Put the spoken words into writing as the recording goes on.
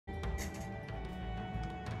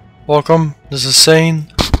Welcome, this is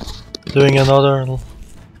Sane, doing another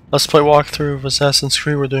Let's Play walkthrough of Assassin's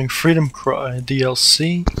Creed. We're doing Freedom Cry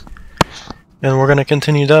DLC, and we're going to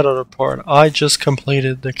continue that other part. I just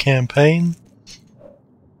completed the campaign.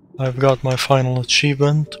 I've got my final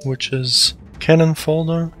achievement, which is Cannon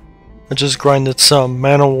Folder. I just grinded some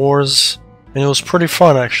Man of Wars, and it was pretty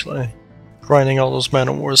fun actually, grinding all those Man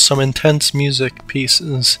of Wars. Some intense music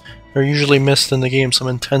pieces. They're usually missed in the game, some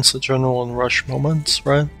intense adrenaline rush moments,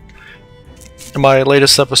 right? And my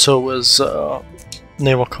latest episode was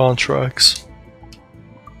naval contracts.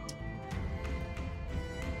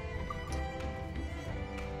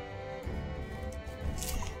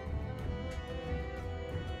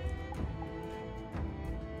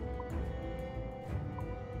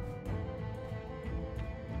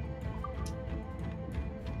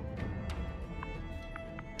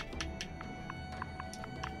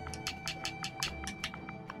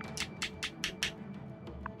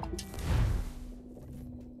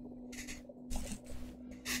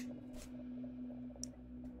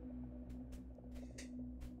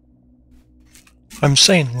 I'm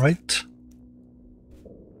sane, right?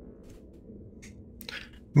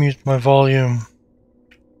 Mute my volume.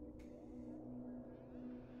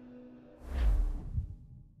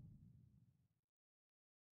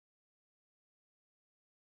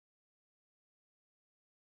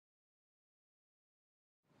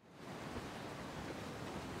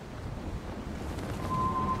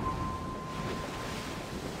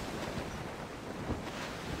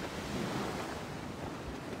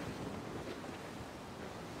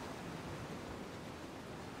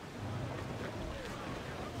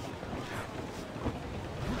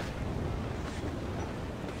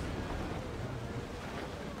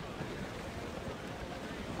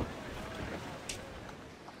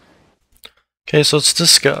 Okay, so it's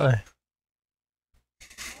this guy.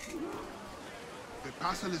 The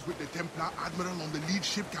parcel is with the Templar Admiral on the lead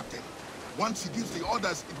ship, Captain. Once he gives the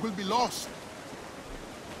orders, it will be lost.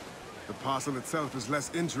 The parcel itself is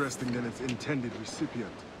less interesting than its intended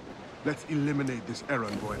recipient. Let's eliminate this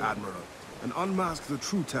errand boy, Admiral, and unmask the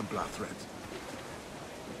true Templar threat.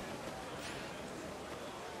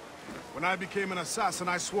 When I became an assassin,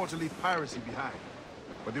 I swore to leave piracy behind.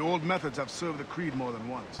 But the old methods have served the Creed more than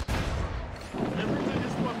once. Everything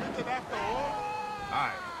is permitted after all.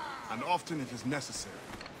 Aye, and often it is necessary.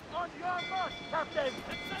 On your mark, Captain!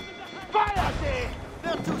 Fire there!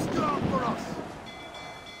 They're too strong for us!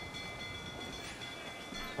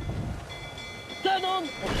 Cannon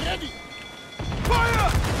ready!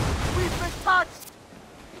 Fire! We've been touched!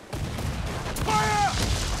 Fire!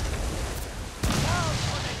 Down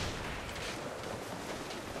on it!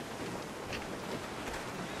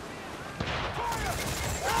 Fire!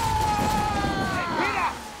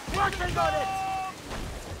 Peter! Working on it!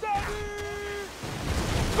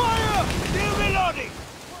 Fire! Still reloading!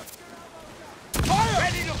 Fire!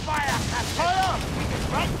 Ready to fire, Captain! Fire!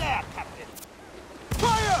 Right there, Captain!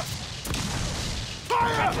 Fire!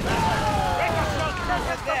 Fire!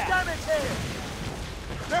 There's damage here!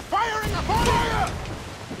 They're firing upon us!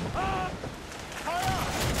 Fire!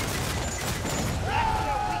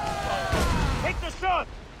 Take the shot!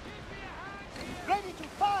 Ready to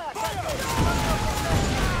fire, Captain!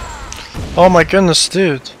 Oh my goodness,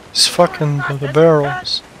 dude. He's fucking the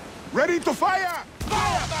barrels. Ready to fire!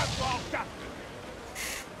 Fire, that's all, Captain!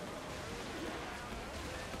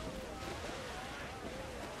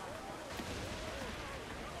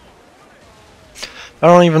 I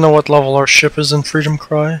don't even know what level our ship is in Freedom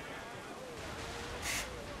Cry.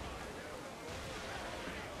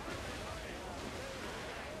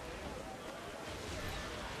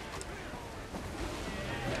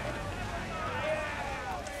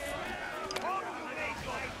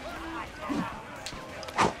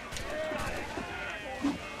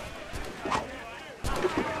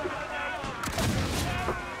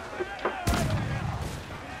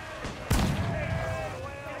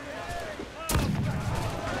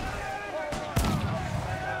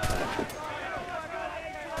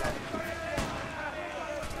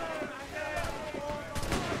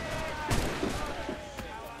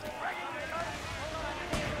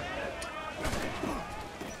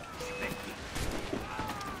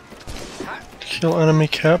 Kill enemy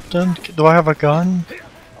captain. Do I have a gun?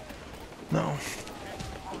 No.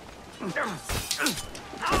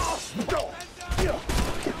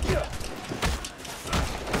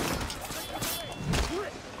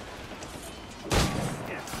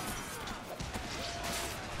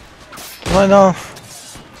 I know.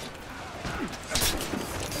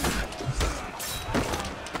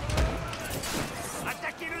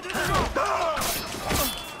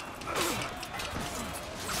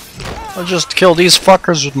 I just killed these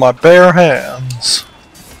fuckers with my bare hands.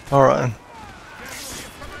 Alright.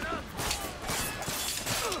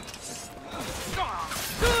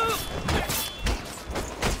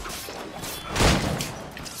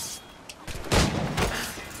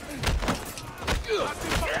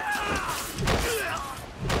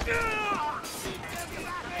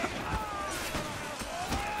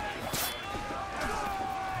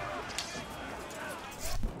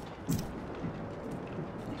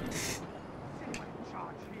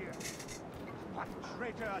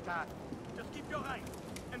 Just keep your eye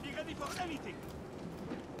and be ready for anything.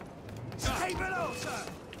 Stay below, sir.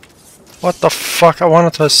 What the fuck? I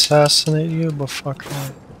wanted to assassinate you, but fuck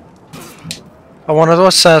off. I wanted to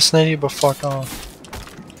assassinate you, but fuck off.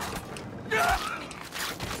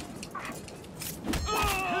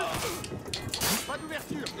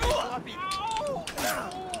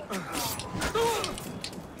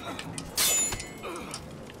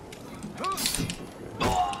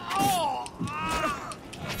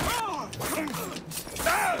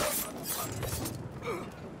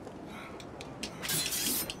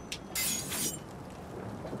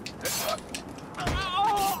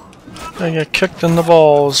 I get kicked in the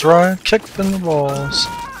balls, right? Kicked in the balls.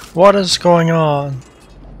 What is going on?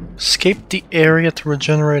 Escape the area to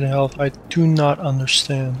regenerate health. I do not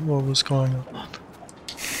understand what was going on.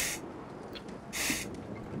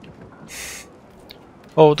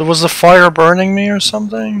 Oh, there was a fire burning me or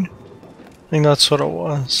something? I think that's what it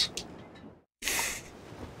was.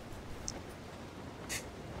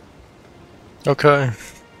 Okay.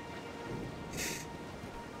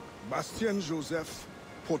 Bastien Joseph,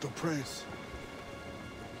 Port-au-Prince.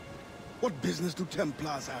 What business do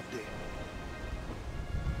Templars have there?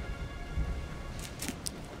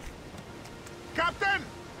 Captain!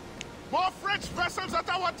 More French vessels at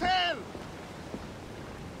our tail!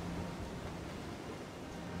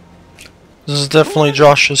 This is definitely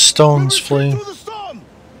Josh's Stones fleet. Through the storm!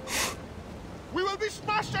 We will be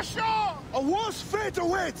smashed ashore! A worse fate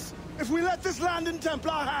awaits if we let this land in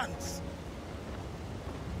Templar hands.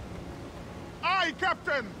 Aye,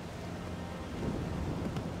 Captain!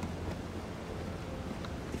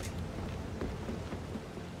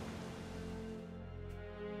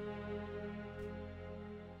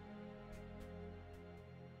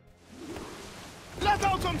 Let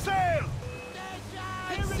out some sail!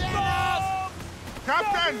 Here it comes!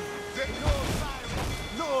 Captain!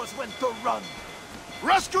 Knows when to run.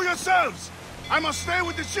 Rescue yourselves! I must stay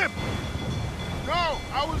with the ship! No,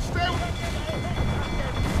 I will stay with...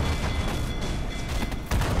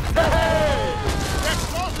 Hey! They're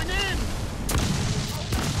closing in!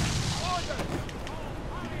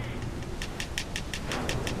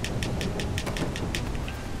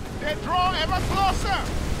 They draw ever closer!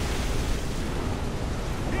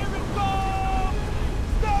 Here it comes!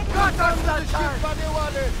 Cut on the ship!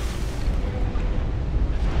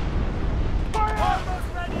 Fire! Almost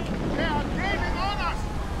ready! They are gaining on us!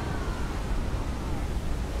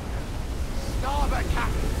 Starboard,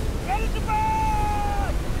 Captain! Ready to burn!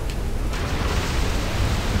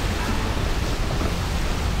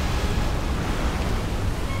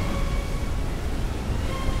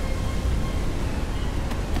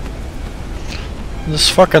 This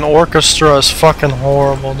fucking orchestra is fucking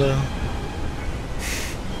horrible, dude.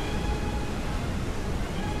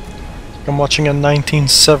 I'm watching a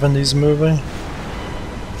 1970s movie.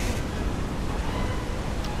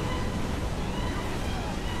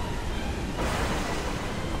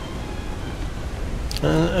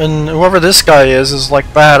 And whoever this guy is like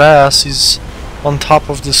badass. He's on top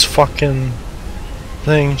of this fucking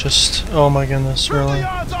thing. Just, oh my goodness, Bring the really.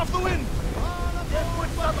 yards off the wind! They put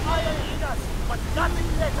some iron in us, but nothing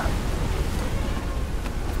later.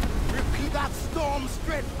 Repeat that storm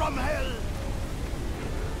straight from hell.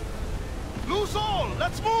 Loose all!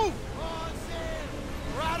 Let's move! On sail!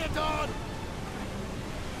 Ride it on!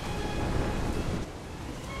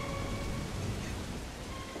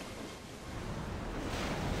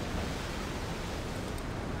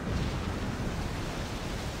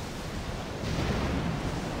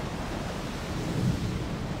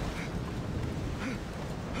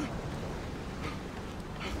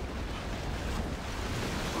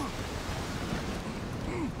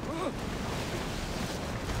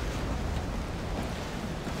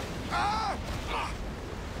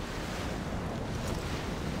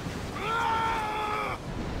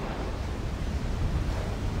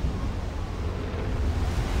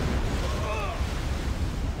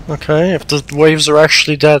 Okay, if the waves are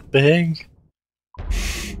actually that big.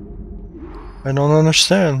 I don't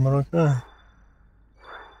understand, but okay.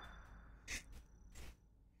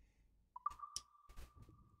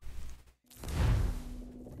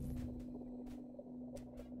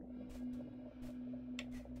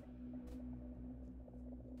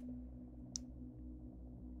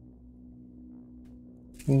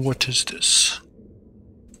 What is this?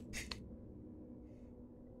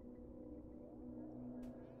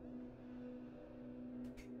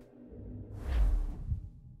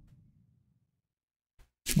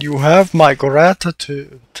 You have my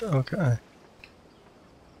gratitude. Okay.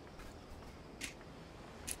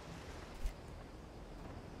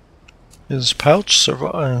 His pouch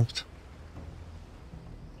survived.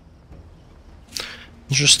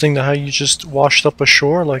 Interesting how you just washed up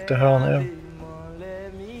ashore like the hell now.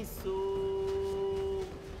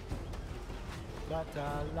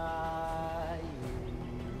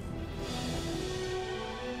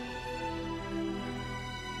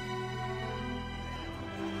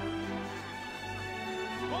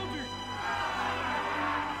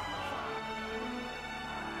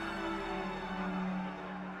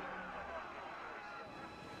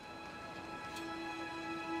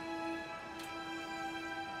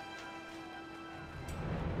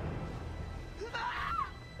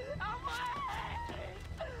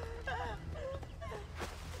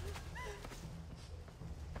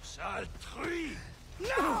 Sale truie!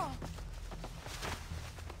 Non!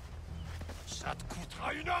 Ça te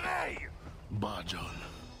coûtera une oreille! Bah, John.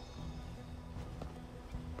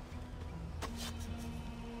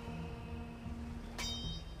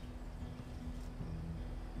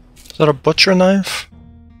 Is that a butcher knife?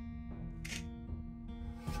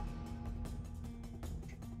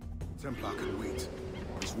 Templar can wait.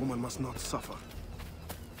 This woman must not suffer.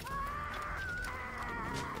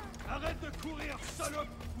 Arrête de courir, salope,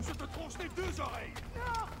 ou je te tronche les deux oreilles!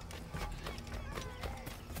 Non!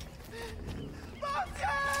 Mon Dieu!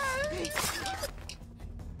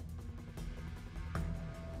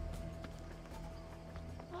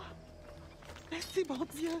 Merci, bon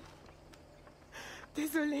Dieu.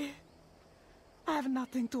 Désolé. I have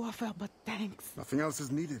nothing to offer but thanks. Nothing else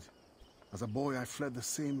is needed. As a boy, I fled the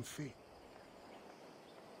same fate.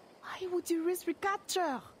 Why would you risk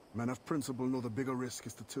recapture? Men of principle know the bigger risk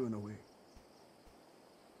is to turn away.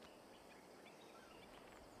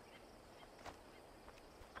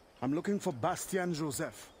 I'm looking for Bastian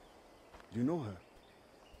Joseph. Do you know her?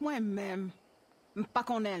 Moi-même, pas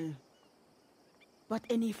qu'on elle. But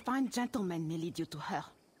any fine gentleman may lead you to her.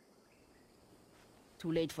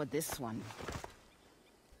 Too late for this one.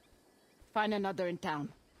 Find another in town.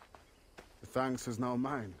 The thanks is now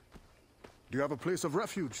mine. Do you have a place of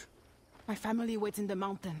refuge? My family waits in the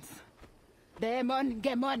mountains. Demon,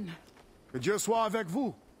 Gemon. Que Dieu soit avec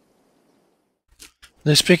vous.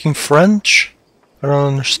 They speaking French? I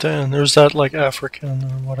don't understand. There's that like African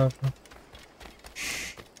or whatever.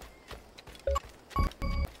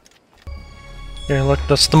 Okay, look,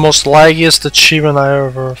 that's the most laggiest achievement I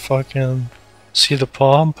ever fucking see the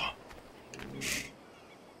pomp.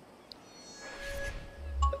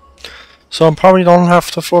 So I probably don't have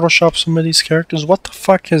to Photoshop some of these characters. What the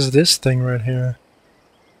fuck is this thing right here?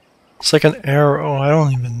 It's like an arrow. I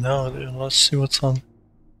don't even know, dude. Let's see what's on.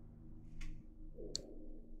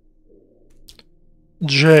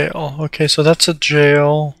 Jail. Okay, so that's a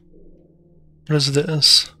jail. What is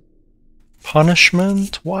this?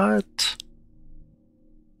 Punishment? What?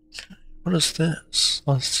 What is this?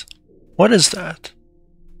 What is that?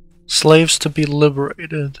 Slaves to be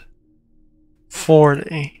liberated.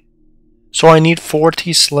 40. So I need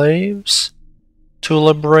 40 slaves to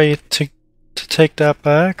liberate to take that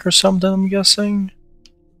back or something, I'm guessing?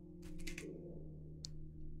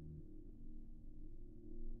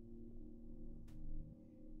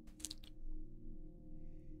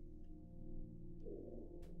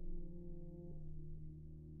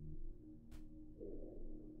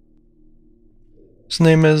 His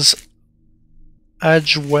name is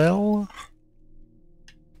Adjwell.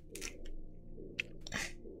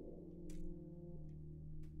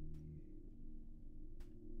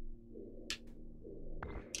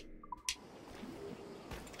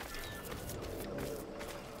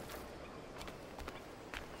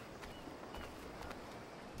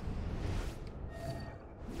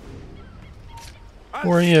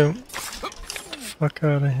 Who are you? Fuck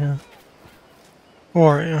out of here. Who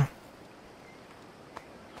are you?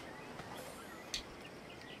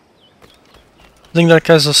 I think that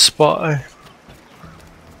guy's a spy.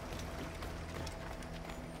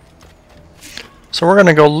 So we're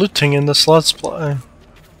gonna go looting in this let's play.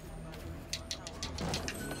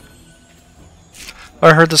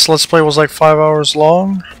 I heard this let's play was like 5 hours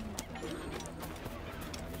long.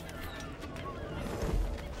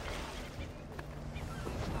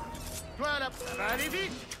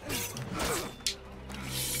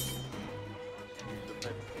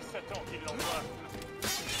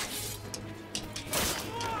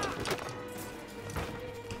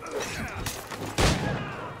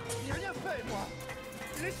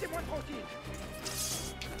 Laissez-moi tranquille.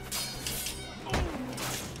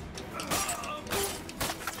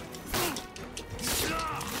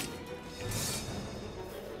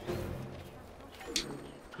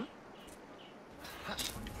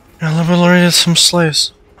 I liberated some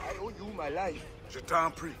slaves. I owe you my life. Je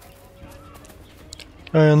t'en prie.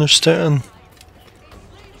 I understand.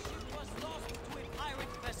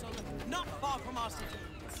 Not far from our city.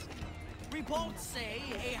 Reports say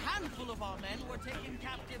a handful of our men were taken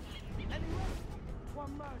captive and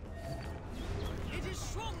it is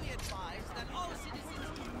strongly advised that all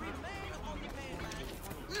citizens remain on the mainland.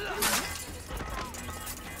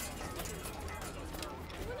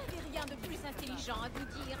 Vous n'avez rien de plus intelligent à vous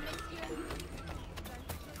dire, messieurs.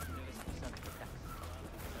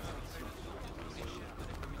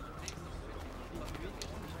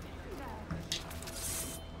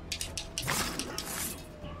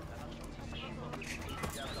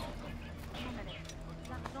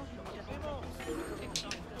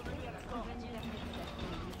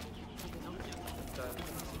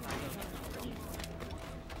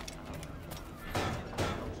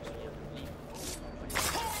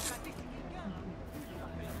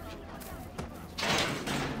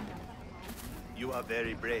 You are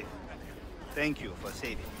very brave. Thank you for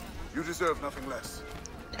saving. You deserve nothing less.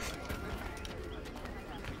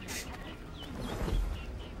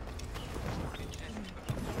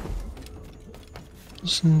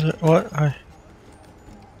 Isn't it what? I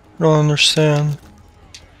don't understand.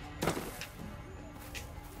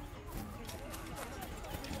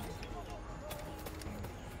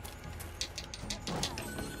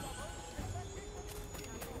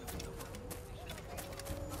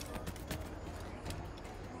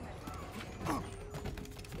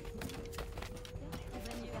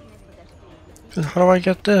 How do I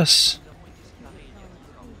get this?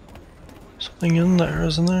 Something in there,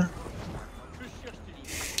 isn't there?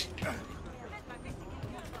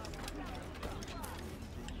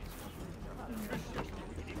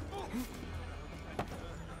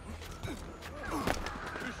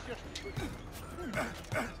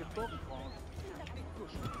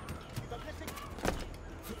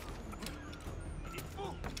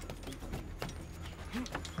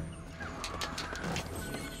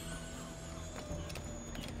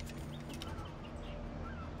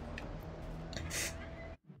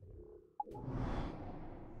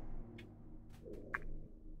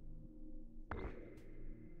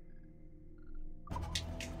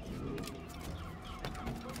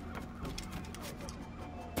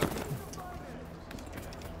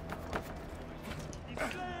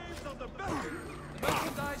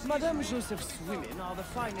 Madame Joseph's women are the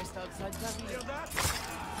finest outside Paris.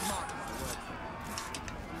 Mark my word.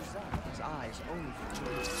 His eyes only for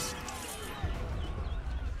children.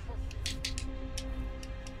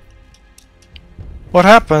 What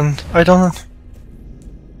happened? I don't know.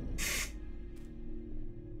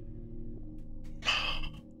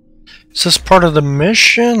 Is this part of the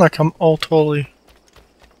mission? Like I'm all totally...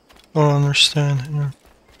 I don't understand here.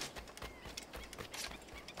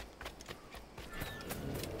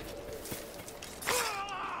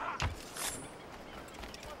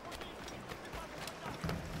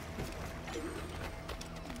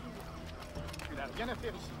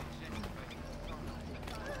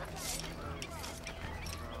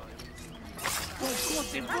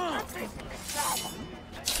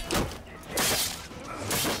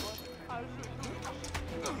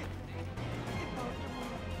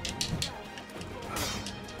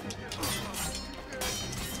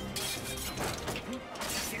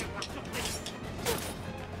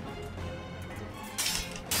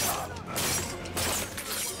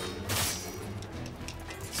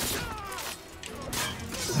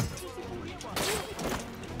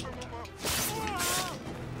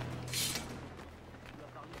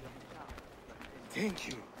 Thank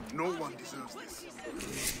you. No one deserves this.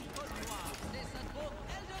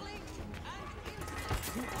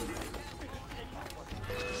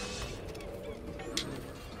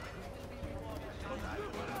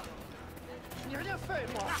 Je n'ai rien fait,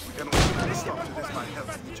 moi. We can only put a stop to this by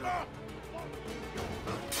helping each other.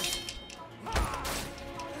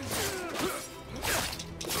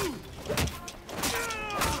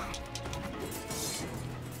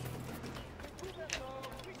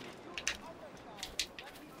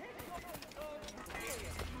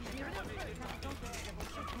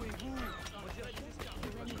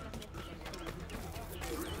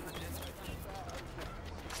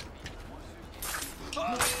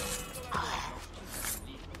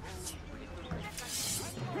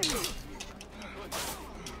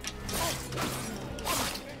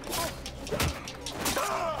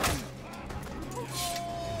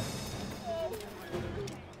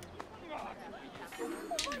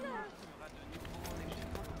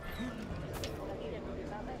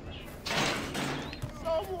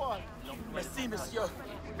 Merci, monsieur.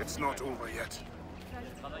 It's not over yet.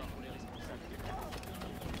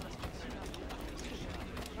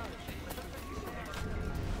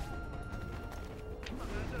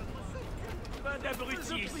 Pas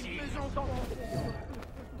d'abrutis ici.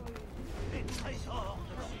 Les trésors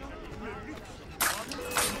de le luxe.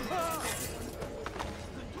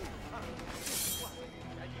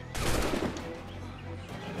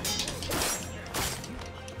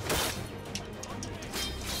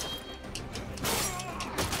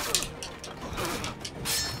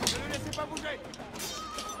 Ne le laissez pas bouger.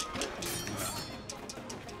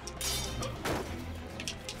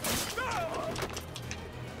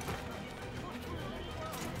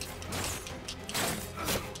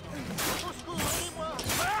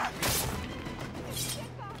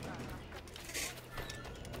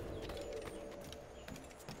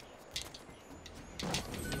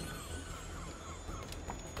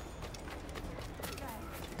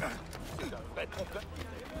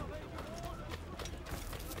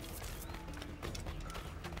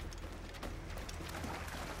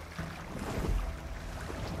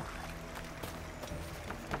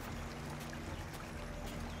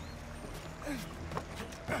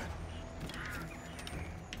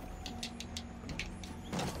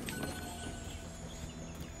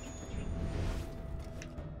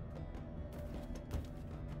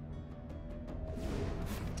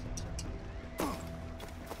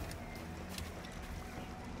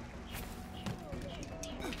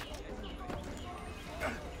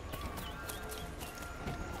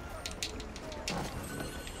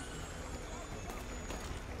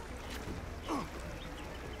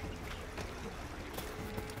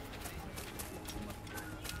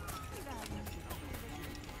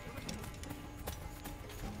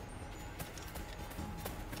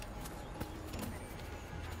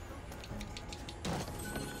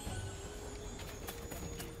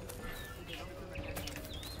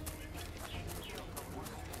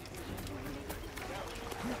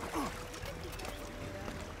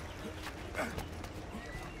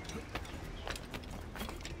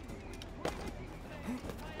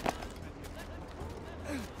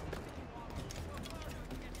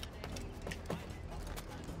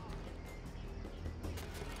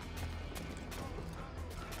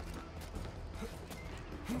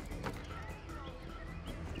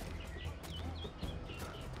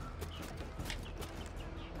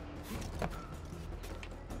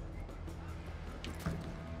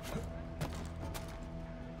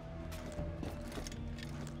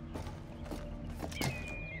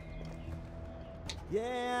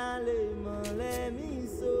 Yeah, les mains, les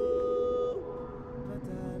miso.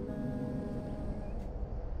 Patala.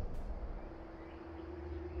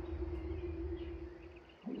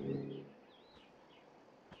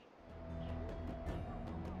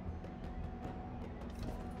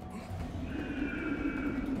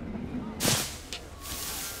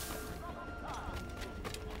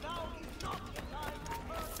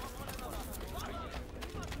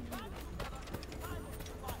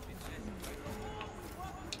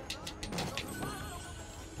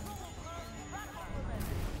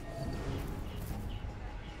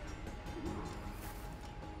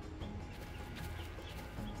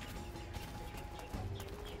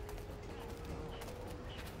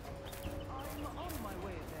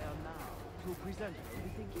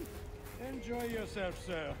 Enjoy yourself,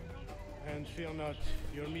 sir. And fear not,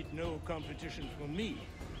 you'll meet no competition from me.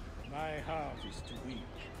 My heart is too weak.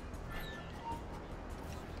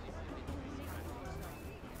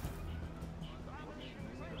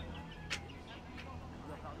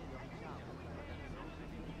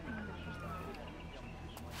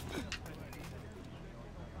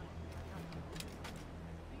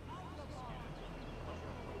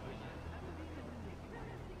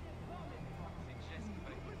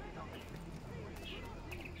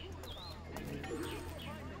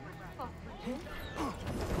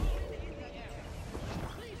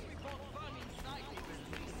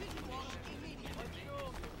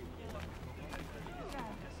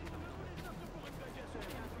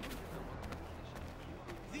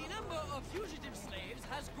 The number of fugitive slaves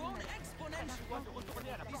has grown exponentially.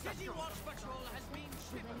 The city watch patrol has been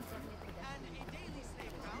tripled, and a daily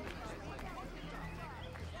slave count has been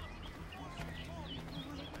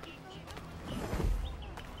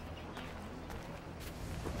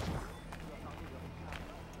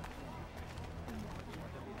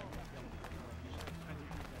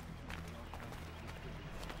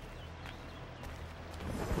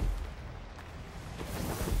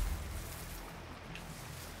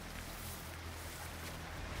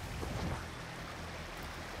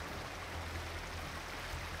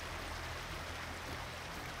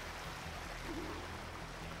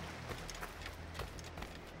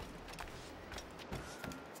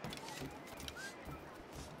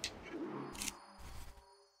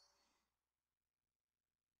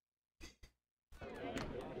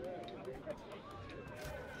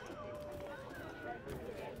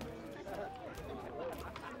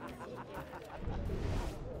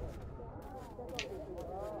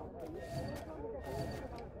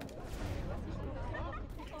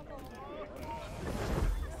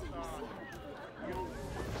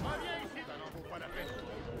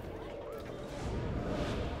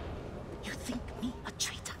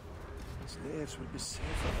would be safer.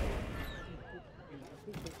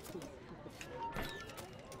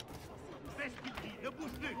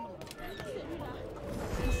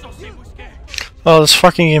 Oh, this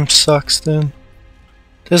fucking game sucks, dude.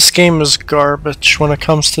 This game is garbage when it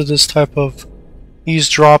comes to this type of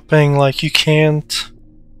eavesdropping. Like, you can't...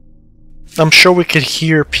 I'm sure we could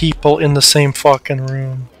hear people in the same fucking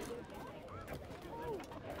room.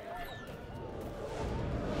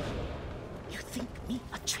 You think me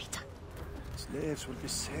a traitor? Slaves will be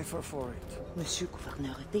safer for it. Monsieur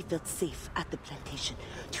Gouverneur, if they felt safe at the plantation,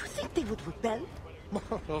 do you think they would rebel?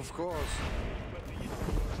 Of course.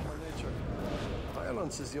 Human nature.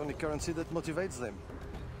 Violence is the only currency that motivates them.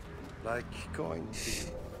 Like coins.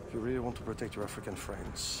 If you really want to protect your African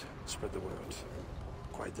friends, spread the word.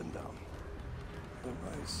 Quiet them down.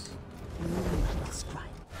 Otherwise...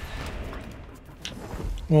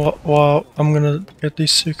 Wow, I'm gonna get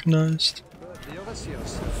these synchronized. But the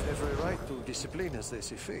overseers have every right to discipline as they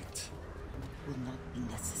see fit. Will not be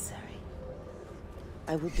necessary.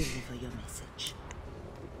 I will deliver your message.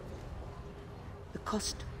 The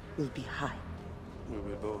cost will be high. We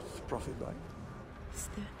will both profit by it. Is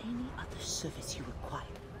there any other service you require,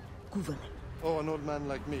 Gouverneur? Oh, an old man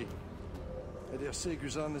like me. I dare say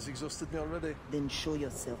Guzan has exhausted me already. Then show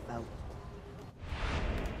yourself out.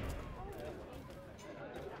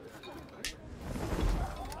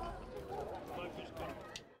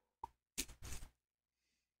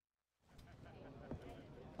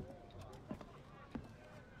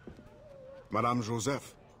 Madame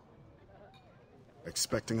Joseph.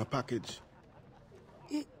 Expecting a package.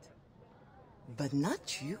 It. But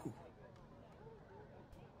not you.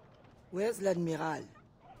 Where's l'Admiral?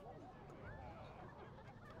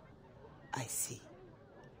 I see.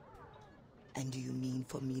 And do you mean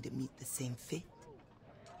for me to meet the same fate?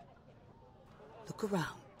 Look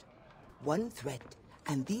around. One threat,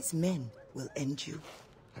 and these men will end you.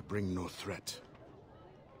 I bring no threat.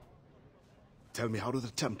 Tell me, how do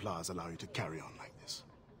the Templars allow you to carry on like this?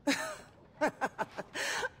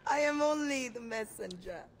 I am only the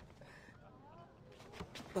messenger.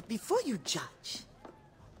 But before you judge,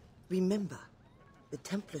 remember, the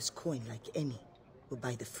Templars' coin, like any, will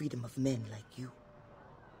buy the freedom of men like you.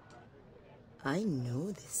 I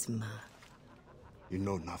know this man. You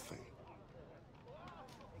know nothing.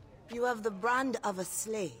 You have the brand of a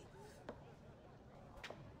slave,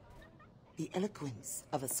 the eloquence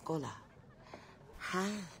of a scholar,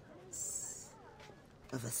 hands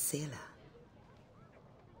of a sailor,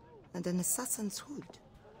 and an assassin's hood.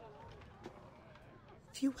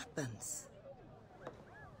 Few weapons.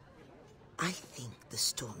 I think the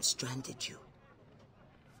storm stranded you.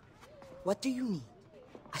 What do you need?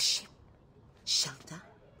 A ship? Shelter?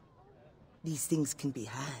 These things can be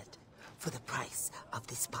had for the price of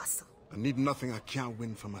this parcel. I need nothing I can't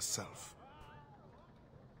win for myself.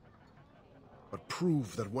 But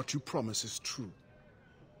prove that what you promise is true.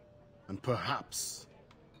 And perhaps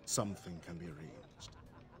something can be arranged.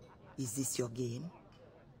 Is this your game?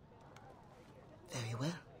 Very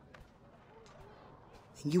well.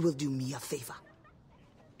 Then you will do me a favor.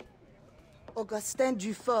 Augustin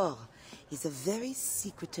Dufort is a very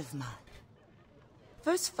secretive man.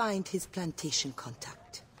 First find his plantation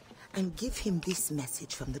contact and give him this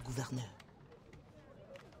message from the gouverneur.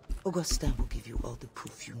 Augustin will give you all the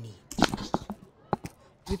proof you need.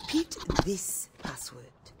 Repeat this password.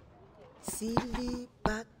 Sili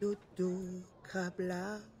padodo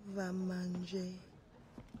kabla va manger.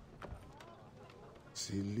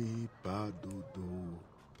 Sili padodo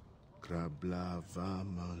krabla va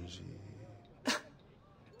manger.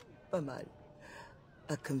 Pas mal.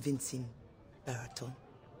 A convincing baritone.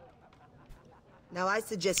 Now I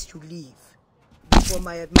suggest you leave before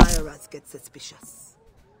my admirers get suspicious.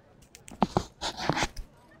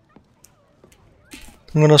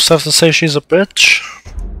 I'm gonna have to say she's a bitch.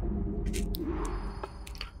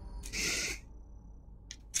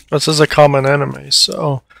 This is a common enemy,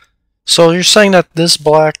 so you're saying that this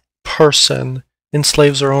black person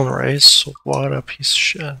enslaves her own race? What a piece of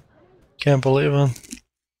shit. Can't believe it.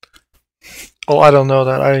 Oh, I don't know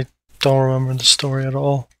that. I don't remember the story at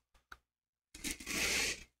all.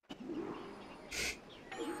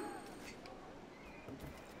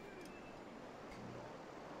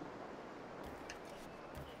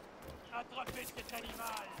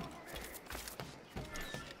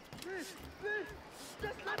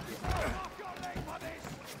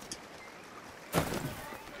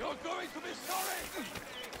 You're going to be sorry!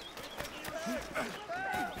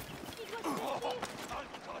 I'll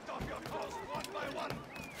cut off your toes one by one,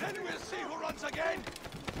 then we'll see who runs again!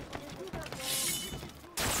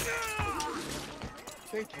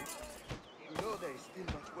 Thank you. You know there is still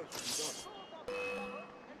much work to be done.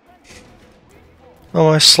 Oh,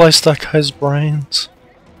 I sliced that guy's brains.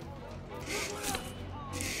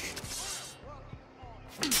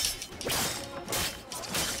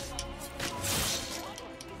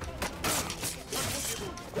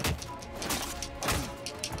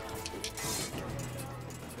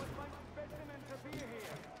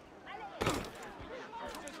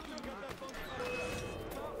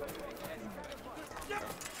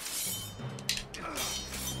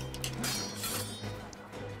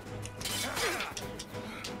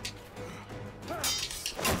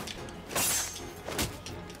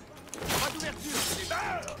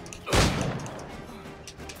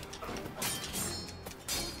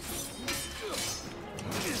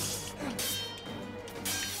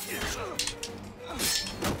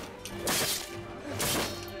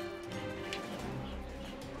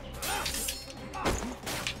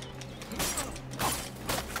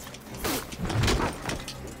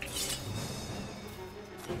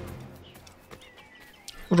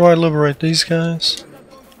 How do I liberate these guys?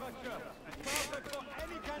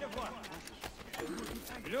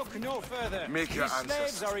 Look no further. Make your These slaves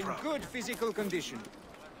ancestors are in proud. good physical condition.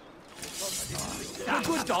 The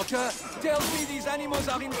good doctor tells me these animals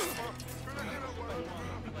are in...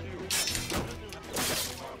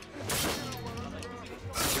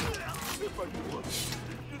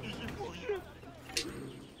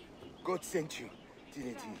 God sent you,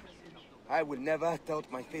 didn't he? I will never doubt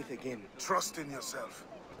my faith again. Trust in yourself.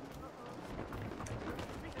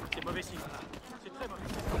 C'est mauvais signe. C'est très mauvais.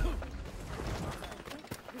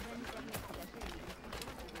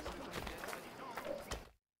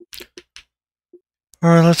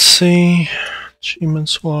 Alright, let's see.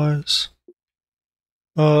 Achievements wise.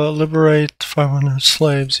 Liberate 500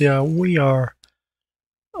 slaves. Yeah, we are.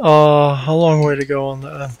 A long way to go on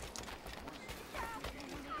that.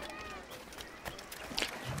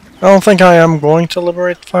 I don't think I am going to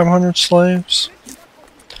liberate 500 slaves.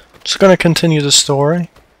 Just gonna continue the story.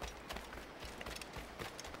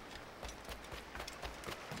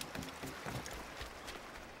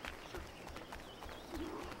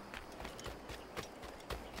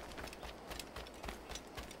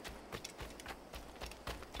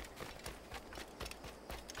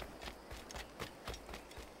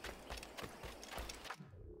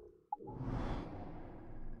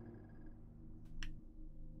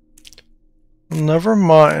 Never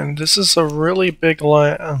mind, this is a really big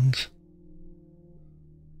land.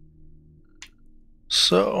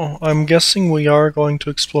 So, I'm guessing we are going to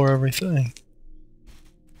explore everything.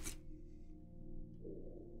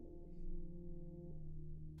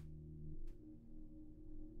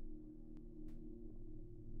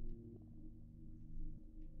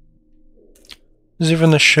 There's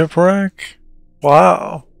even a shipwreck?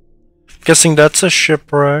 Wow. Guessing that's a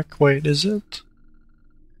shipwreck. Wait, is it?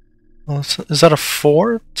 Oh, is that a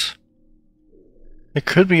fort? It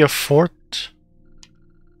could be a fort.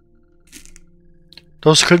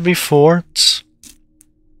 Those could be forts.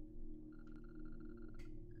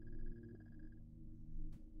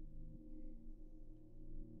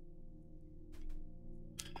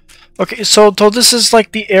 Okay, so this is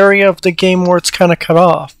like the area of the game where it's kind of cut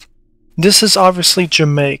off. This is obviously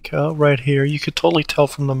Jamaica right here. You could totally tell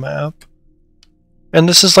from the map. And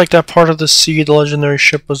this is like that part of the sea the legendary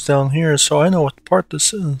ship was down here, so I know what part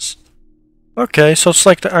this is. Okay, so it's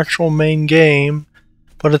like the actual main game,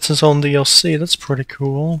 but it's its own DLC. That's pretty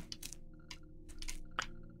cool.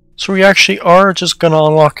 So we actually are just gonna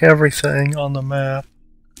unlock everything on the map.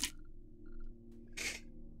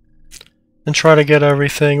 And try to get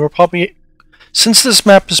everything. We're probably... Since this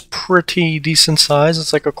map is pretty decent size,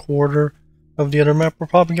 it's like a quarter of the other map, we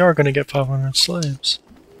probably are gonna get 500 slaves.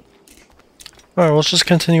 Alright, let's just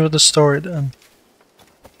continue with the story then.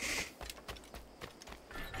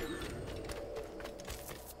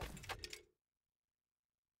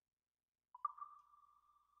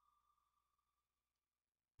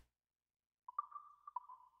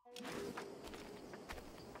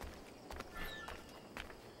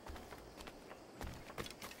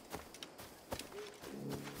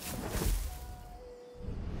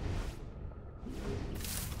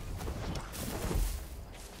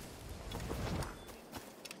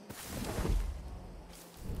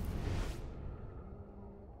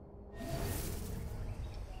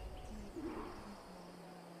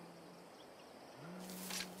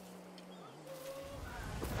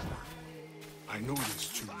 I know this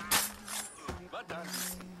tune.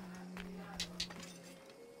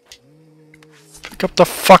 Pick up the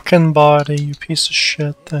fucking body, you piece of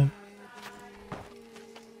shit thing.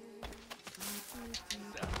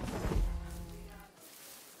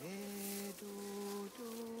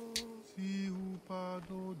 Si ou pas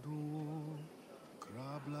dodo,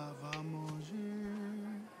 crabe là va manger.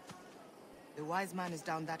 is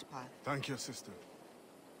down that path. Thank you, sister.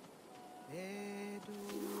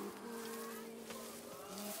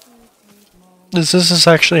 This is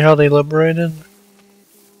actually how they liberated?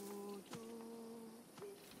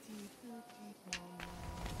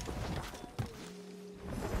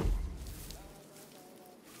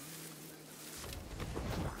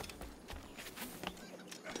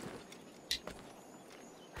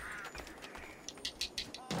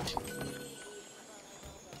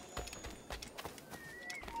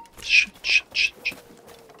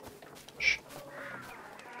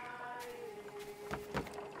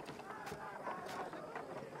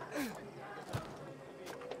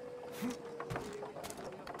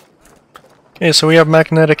 Okay, so we have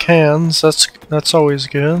magnetic hands. That's always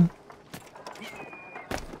good.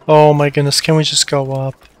 Oh my goodness, can we just go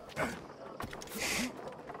up?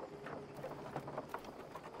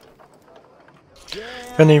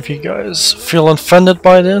 If any of you guys feel offended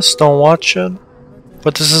by this, don't watch it.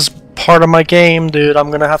 But this is part of my game, dude.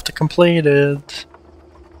 I'm gonna have to complete it.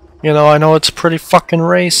 You know, I know it's pretty fucking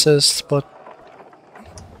racist, but...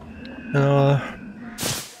 You know...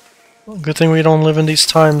 Good thing we don't live in these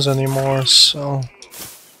times anymore, so...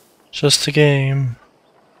 Just a game.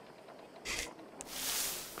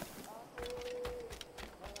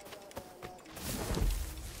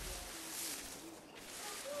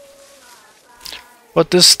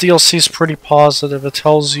 But this DLC is pretty positive. It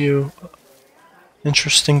tells you an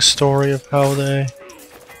interesting story of how they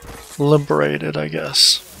liberated, I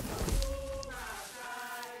guess.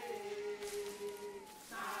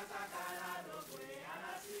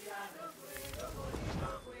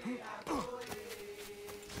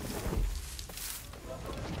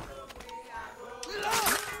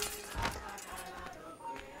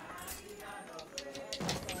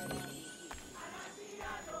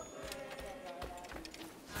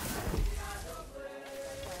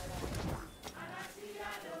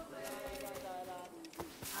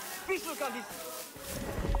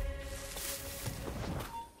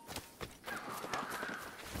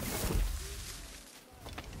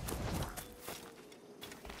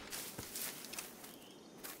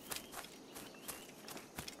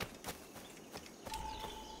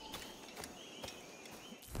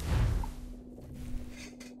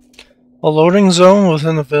 A loading zone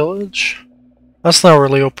within a village? That's not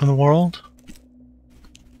really open world.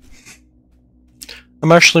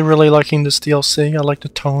 I'm actually really liking this DLC. I like the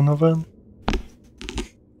tone of it.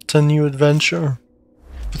 It's a new adventure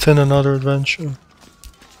within another adventure.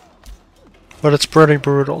 But it's pretty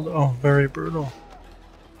brutal though, very brutal.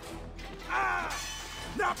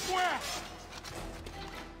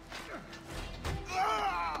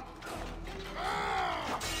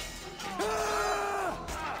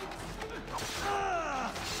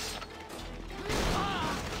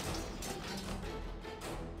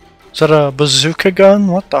 Is that a bazooka gun?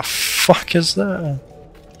 What the fuck is that?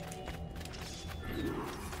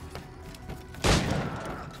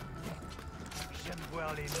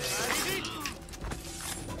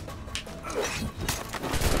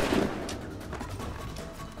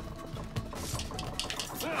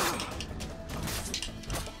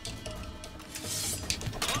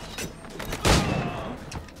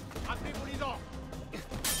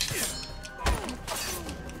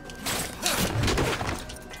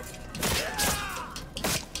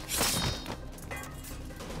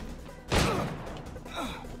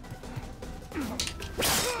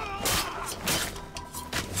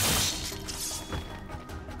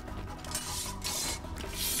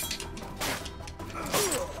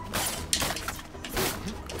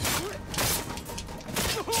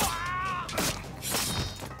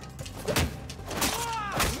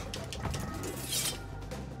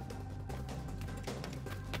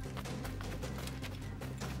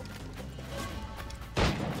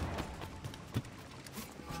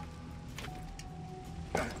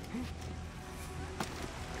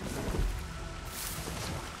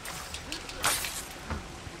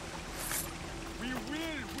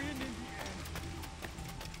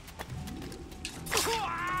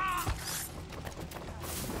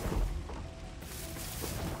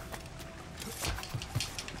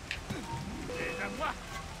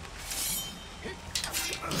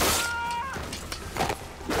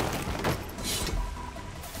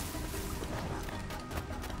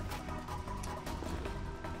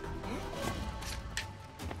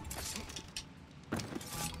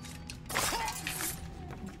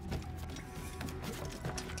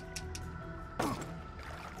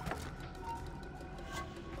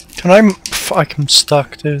 Fuck, I'm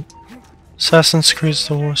stuck, dude. Assassin's Creed's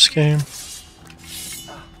the worst game.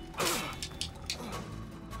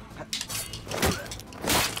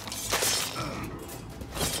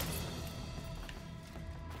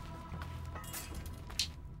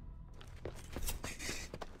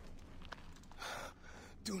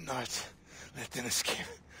 Do not let them escape.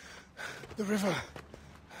 The river.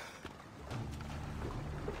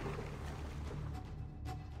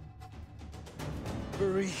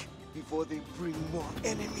 Hurry before they bring more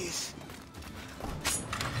enemies.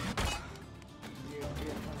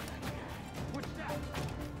 What's that?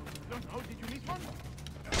 Don't know, did you miss one?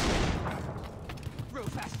 Row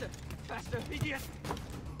faster! Faster, idiot!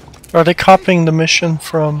 Are they copying the mission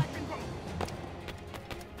from...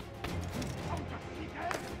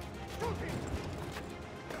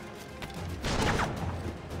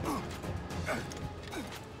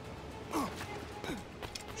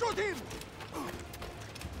 Shoot him!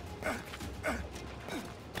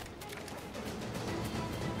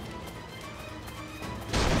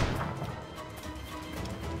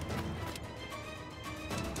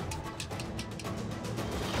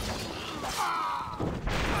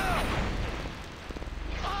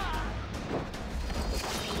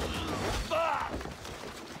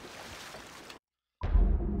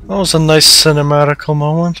 That was a nice cinematical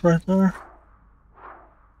moment right there.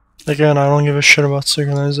 Again, I don't give a shit about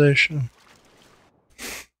synchronization.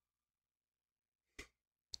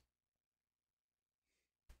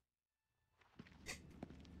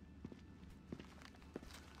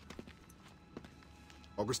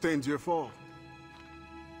 Augustine's your fault.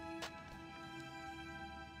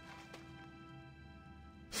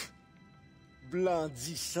 Blanc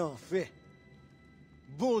dit sans fait.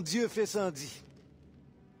 Bon Dieu fait sans dit.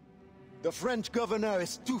 The French governor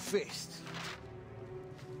is two-faced.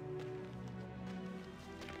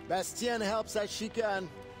 Bastien helps as she can,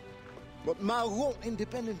 but Maroon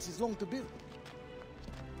independence is long to build.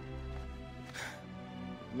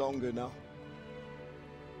 Longer now.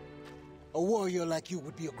 A warrior like you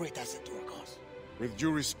would be a great asset to our cause. With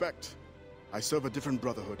due respect, I serve a different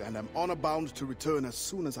brotherhood, and am honor-bound to return as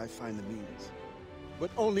soon as I find the means.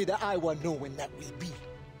 But only the Iowa know when that will be.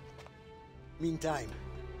 Meantime,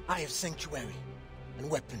 I have sanctuary and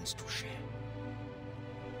weapons to share.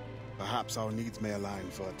 Perhaps our needs may align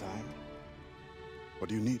for a time. What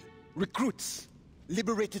do you need? Recruits,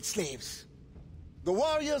 liberated slaves. The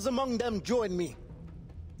warriors among them join me.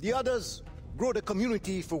 The others grow the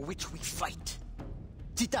community for which we fight.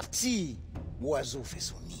 Petit à petit, oiseau fait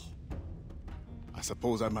son nid. I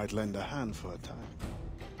suppose I might lend a hand for a time.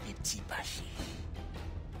 Petit baché.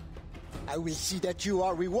 I will see that you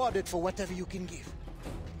are rewarded for whatever you can give.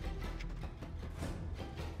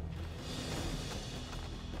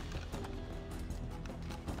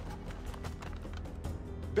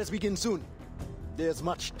 Best begin soon. There's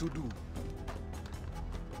much to do.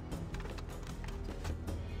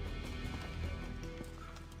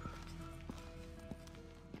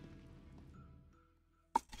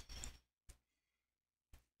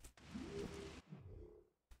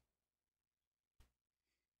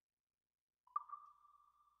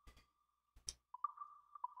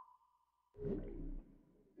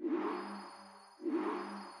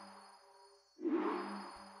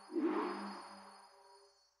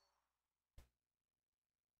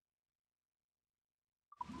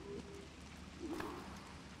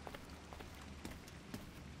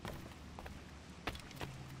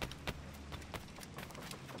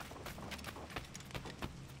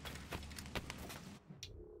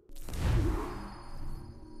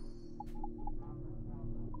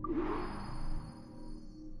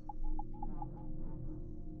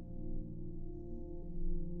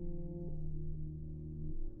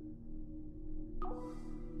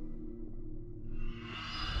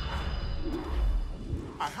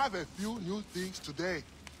 I have a few new things today.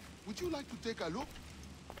 Would you like to take a look?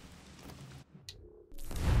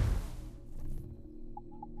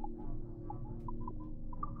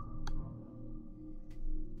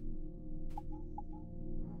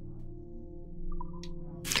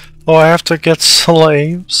 Oh, I have to get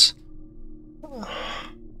slaves.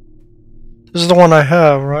 This is the one I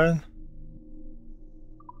have, right?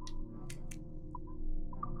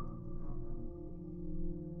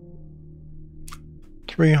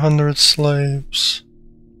 "300 slaves.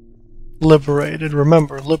 Liberated."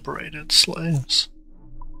 Remember, liberated slaves.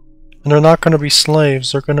 And they're not going to be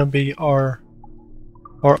slaves, they're going to be our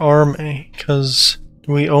army, because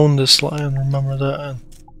we own this land, remember that.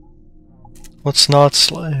 What's not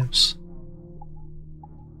slaves?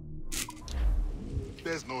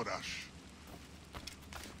 There's no rush.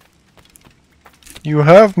 You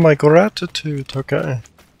have my gratitude, okay.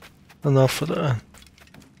 Enough of that.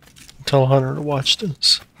 Tell Hunter to watch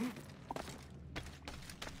this.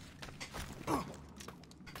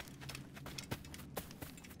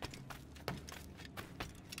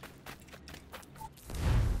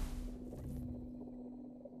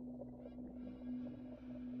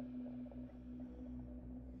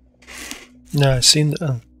 Yeah, I've seen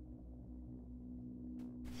that.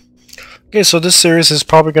 Okay, so this series is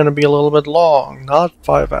probably going to be a little bit long. Not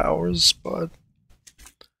 5 hours, but...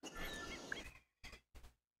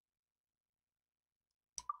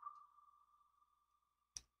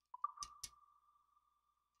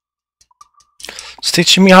 It's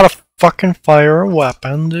teaching me how to fucking fire a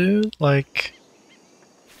weapon, dude. Like...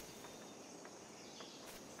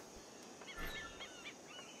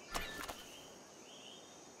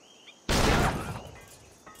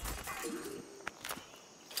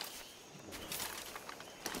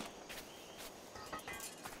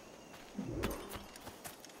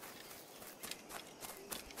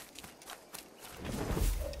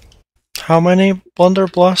 How many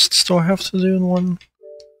blunderblasts do I have to do in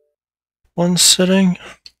one sitting?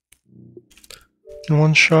 In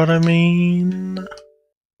one shot, I mean...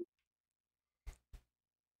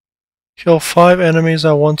 Kill 5 enemies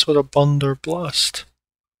at once with a blunderblast.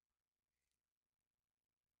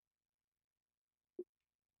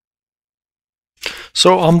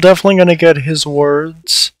 So I'm definitely gonna get his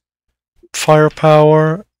words,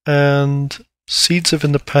 firepower, and Seeds of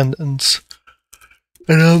Independence.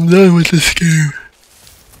 And I'm done with this game.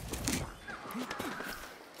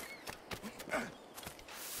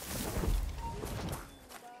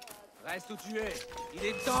 Reste où tu es. Il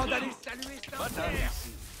est temps d'aller saluer sa mère.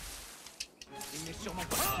 Il n'est sûrement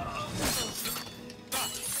pas...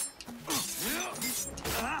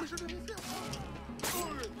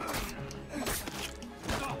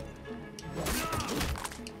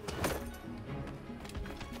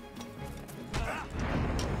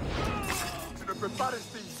 Tu ne peux pas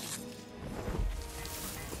rester ici.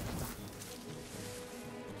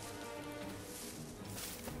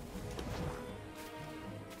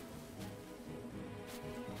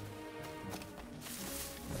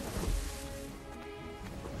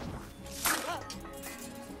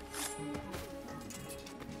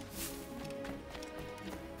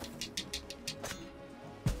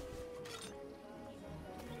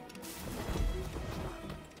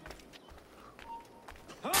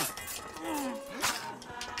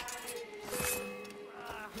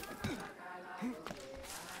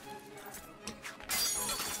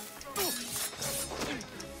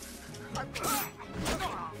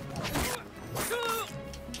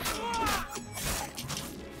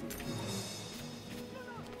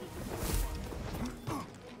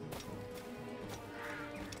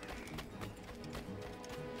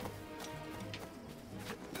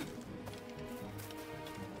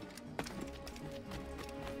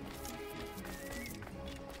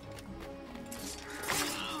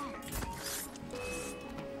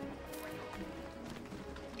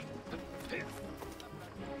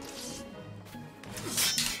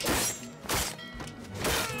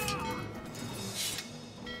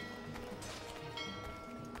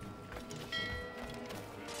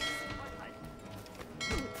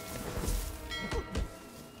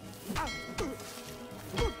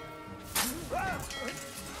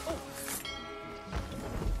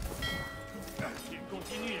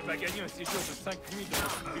 Il va gagner un séjour de 5 nuits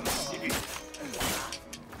dans une série.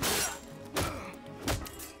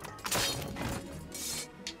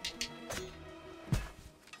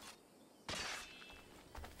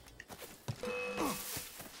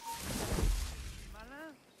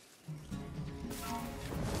 Malin.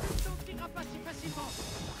 Tu t'en tireras pas si facilement.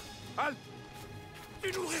 Halt!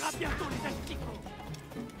 Tu nourriras bientôt les asticots.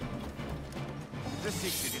 Je sais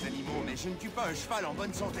que c'est des animaux, mais je ne tue pas un cheval en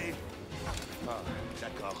bonne santé. Ah,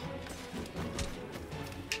 d'accord.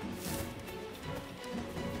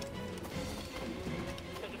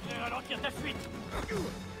 Ça devrait ralentir ta fuite. Je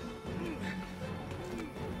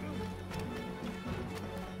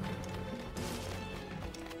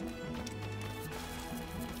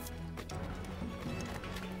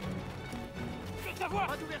veux savoir.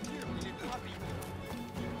 Pas d'ouverture, il est trop rapide.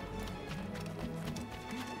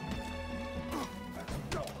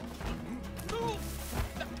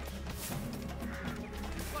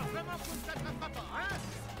 Vraiment qu'on ne t'attrapera pas, hein?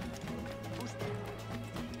 Bouge pas.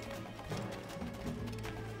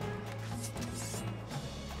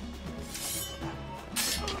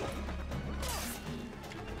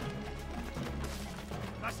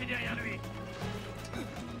 Passez derrière lui.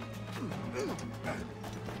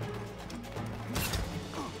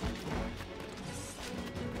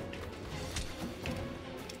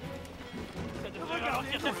 Ça devrait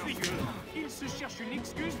ralentir ta fuite. Il se cherche une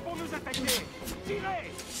excuse pour nous attaquer.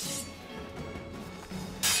 Tirez!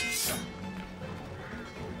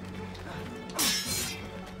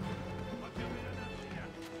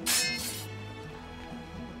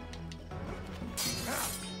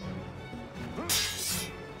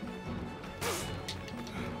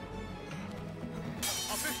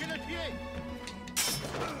 Lâchez le pied.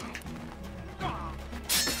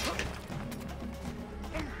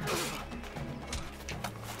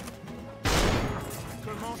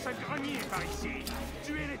 Commence à grogner par ici.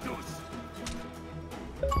 Tuez-les tous.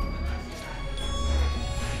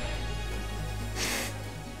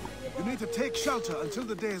 You need to take shelter until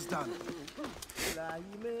the day is done.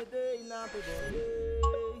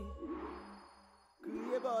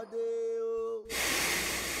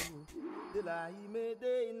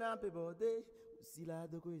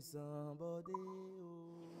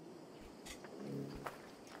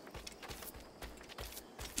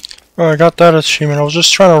 Oh, I got that achievement. I was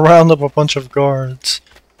just trying to round up a bunch of guards.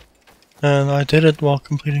 And I did it while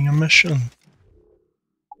completing a mission.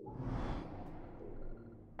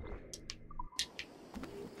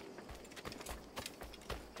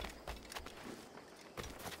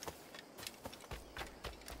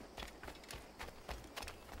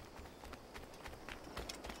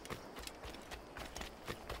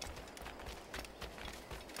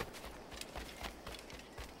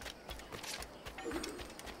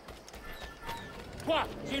 Toi,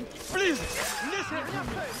 j'ai une please. Laissez rien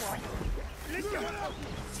faire, moi. Laissez-moi là.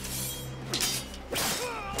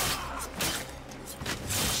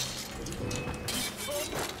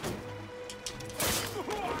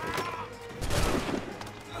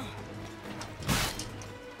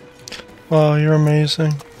 Wow, you're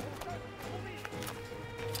amazing.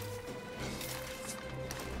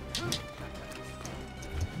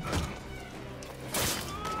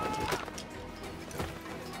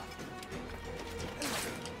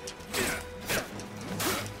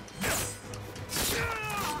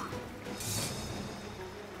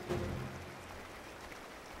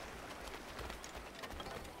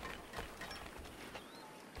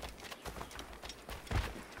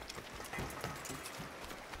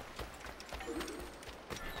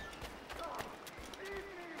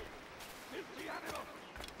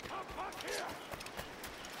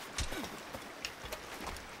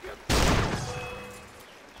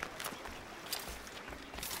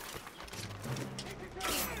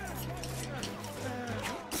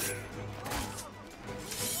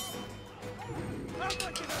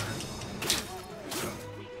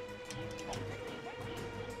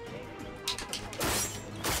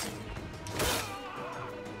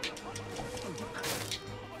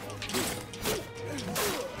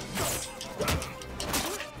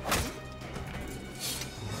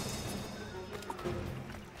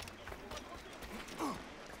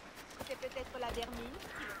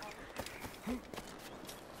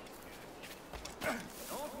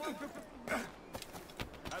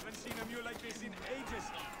 Haven't seen a mule like this in ages.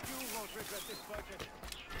 You won't regret this purchase.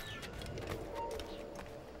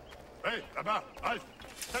 Hey, là-bas, Alf!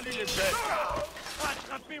 Salut les bêtes!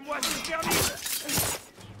 Attrapez-moi si termine!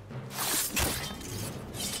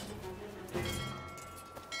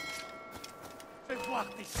 Fais voir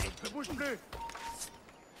tes seins, ne bouge plus!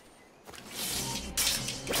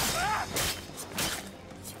 Ah!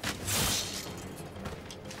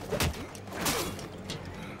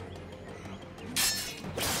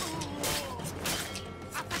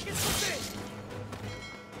 Attaquez de côté!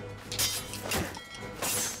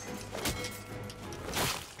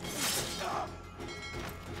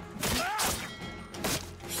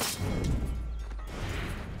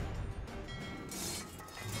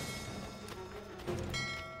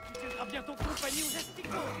 Tu tiendras bien ton compagnie aux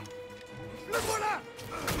asticots! Le voilà!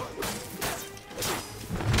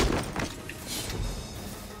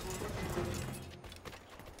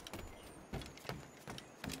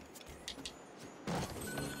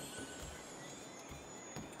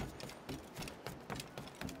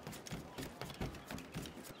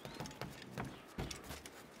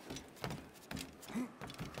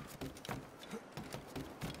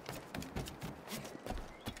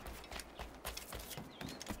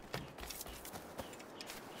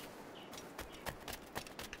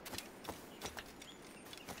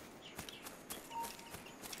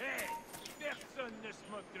 Personne ne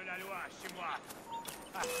se moque de la loi chez moi.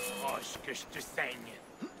 Approche que je te saigne.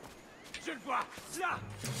 Je le vois, là.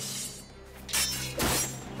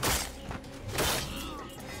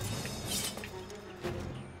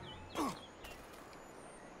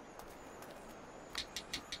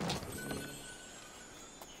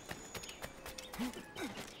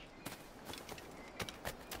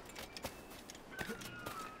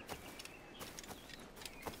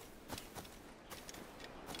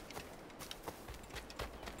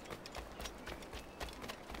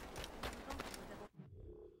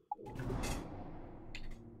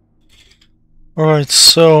 Alright,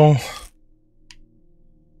 so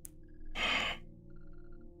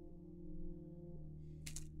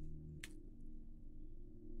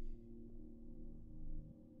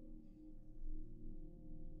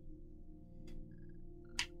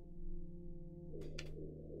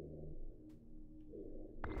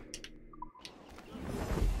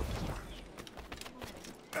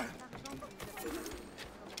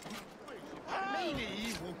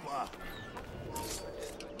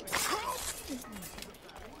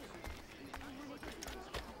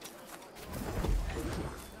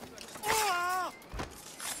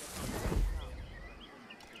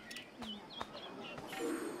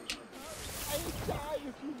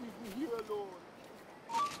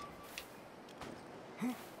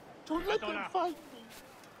Don't let them find me.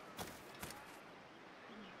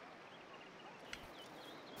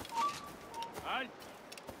 Halt!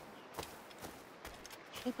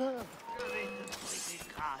 J'ai peur. Je vais te briser le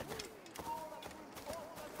crâne.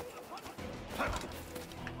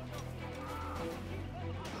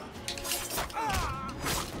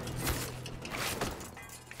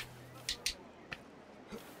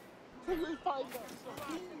 They will find us.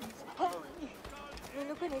 Please, hurry. Nous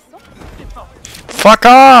nous connaissons. Fuck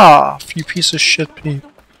off, you piece of shit, Pete.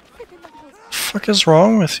 Fuck is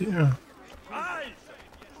wrong with you?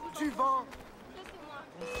 Du vent.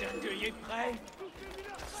 Mon cercueil est prêt.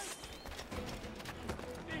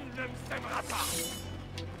 Il ne me sèmera pas.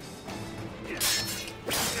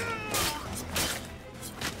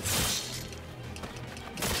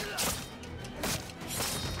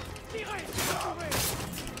 Tirez si vous pouvez.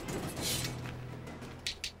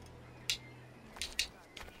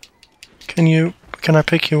 Can I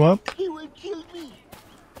pick you up? He will kill me.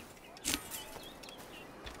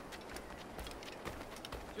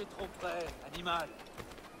 Tu es trop près, animal.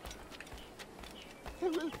 They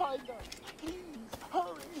will find us. Please,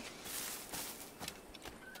 hurry.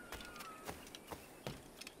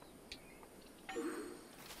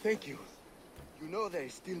 Thank you. You know there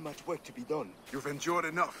is still much work to be done. You've endured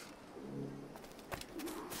enough.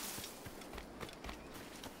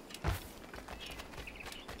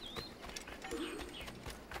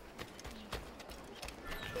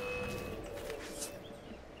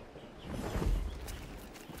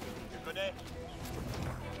 Tu connais?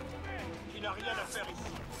 Il n'a rien à faire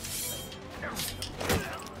ici.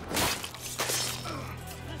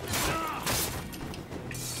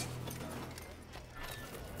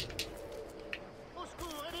 Au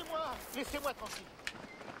secours, aidez-moi. Laissez-moi tranquille.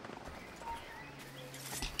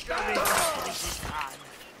 Je vais te briser le crâne.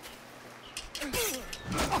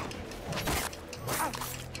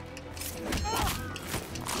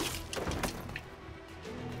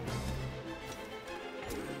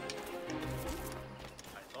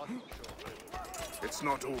 It's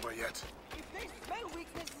not over yet. If they smell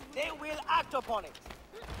weakness, they will act upon it.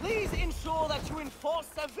 Please ensure that you enforce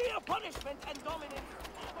severe punishment and dominance.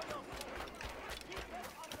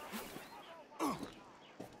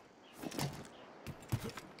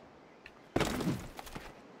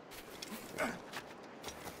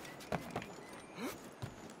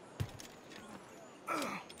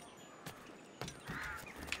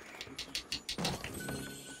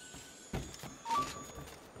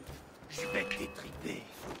 Je vais t'étriper.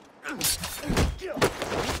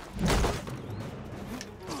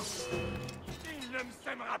 Il ne me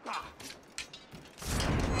sèmera pas.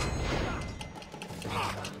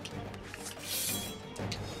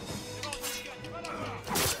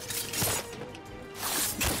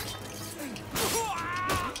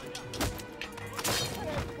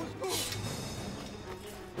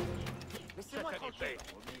 Laissez-moi tranquille.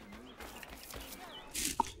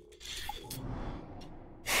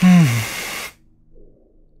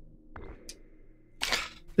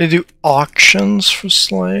 They do auctions for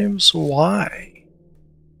slaves? Why?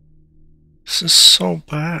 This is so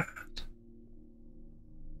bad.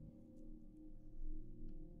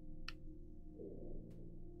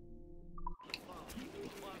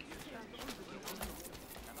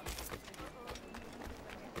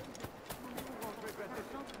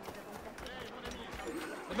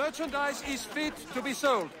 The merchandise is fit to be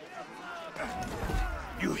sold.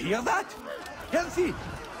 You hear that? Healthy.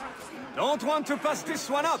 Don't want to pass this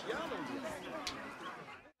one up.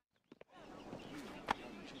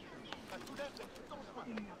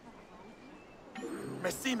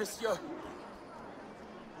 Merci, monsieur.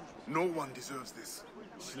 No one deserves this.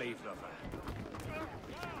 Slave lover.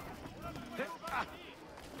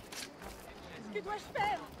 Que dois-je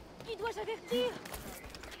faire? Qui dois-je avertir?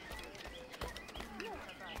 Non.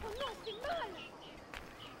 Oh non, c'est mal.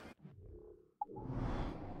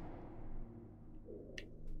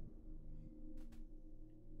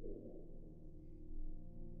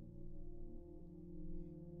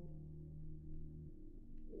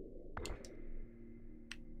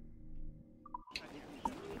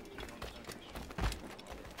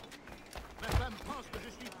 Ma femme pense que je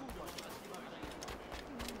suis fou.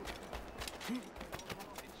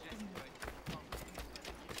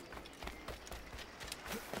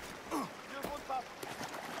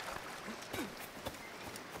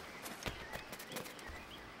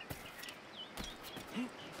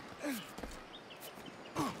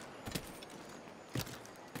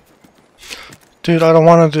 Dude, I don't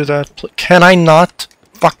want to do that. Can I not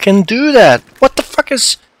fucking do that? What the fuck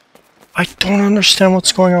is... I don't understand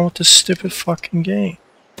what's going on with this stupid fucking game.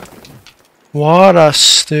 What a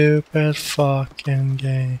stupid fucking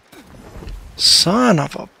game. Son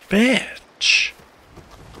of a bitch.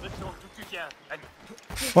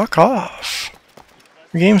 Fuck off.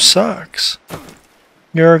 Your game sucks.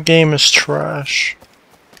 Your game is trash.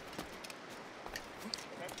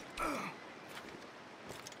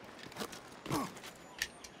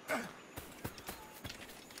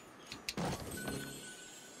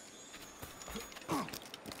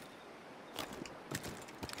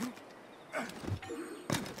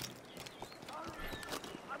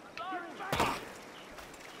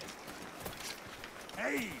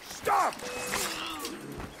 Hey, stop!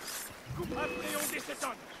 Après, on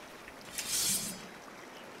décétonne.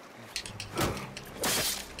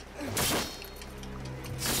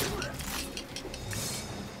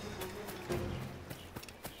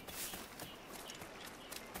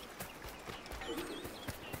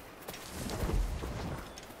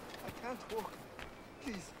 I can't walk.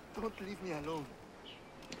 Please, don't leave me alone.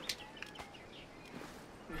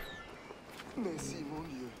 Merci, mon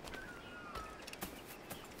Dieu.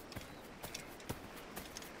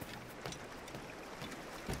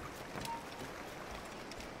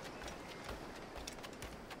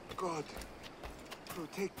 God,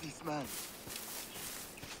 protect this man.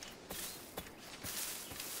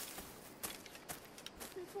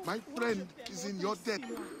 My friend is in your debt.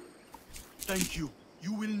 Thank you.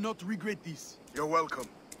 You will not regret this. You're welcome.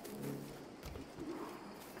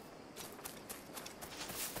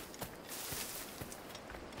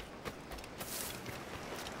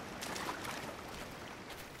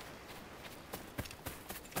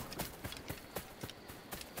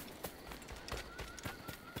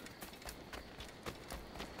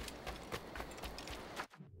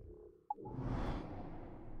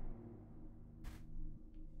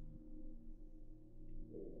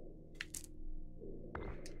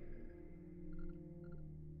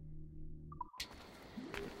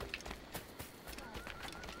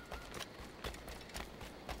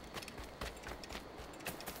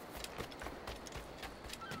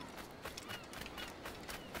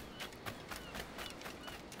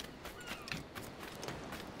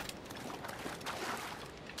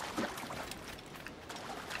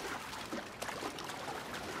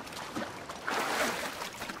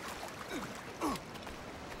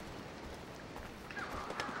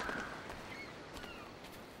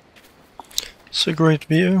 It's a great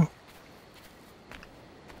view.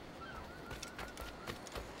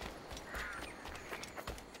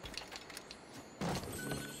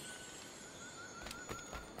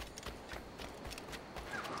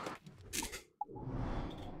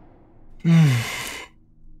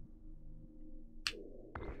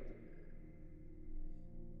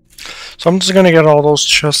 So I'm just gonna get all those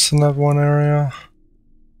chests in that one area.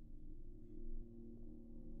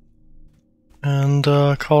 And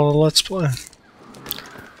call it a let's play.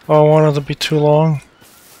 I don't want it to be too long.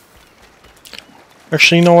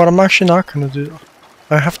 Actually, you know what? I'm actually not gonna do.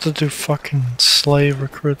 I have to do fucking slave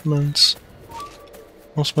recruitments.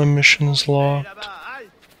 Most of my mission is locked.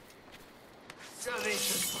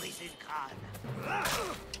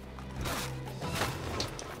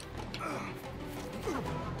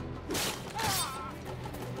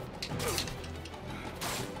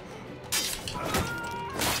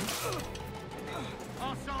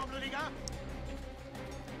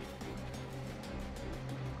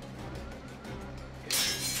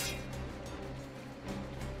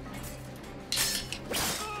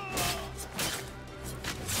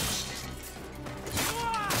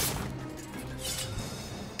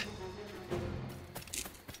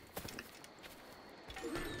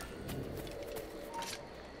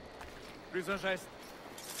 Plus un geste.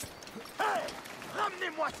 Hey!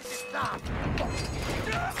 Ramenez-moi ces esclaves!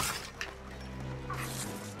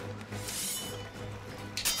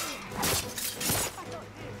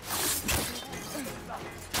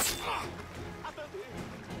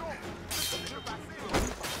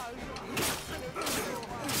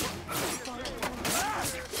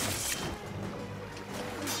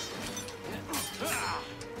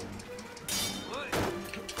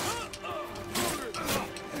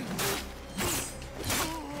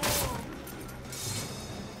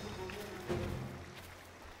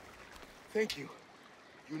 Thank you.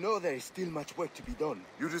 You know there is still much work to be done.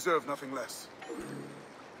 You deserve nothing less.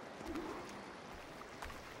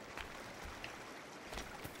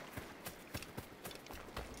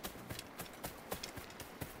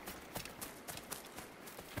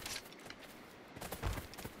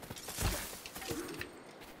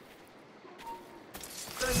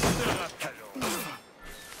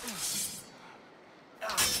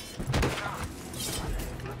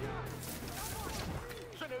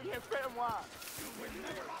 Je n'ai rien fait, moi!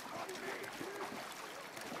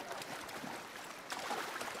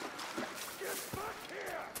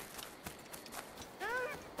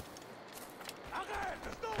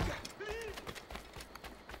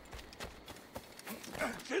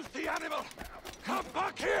 filthy animal! Come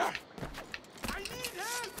back here! I need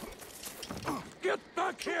help! Get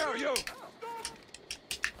back here, you!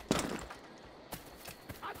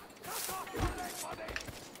 Cut off your leg, buddy!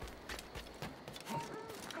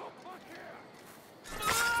 Come back here!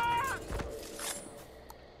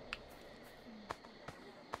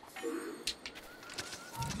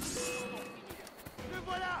 Le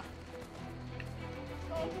voilà!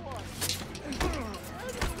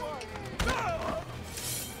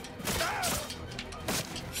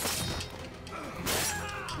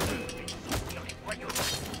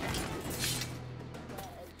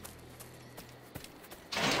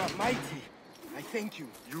 You are mighty. I thank you.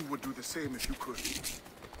 You would do the same if you could.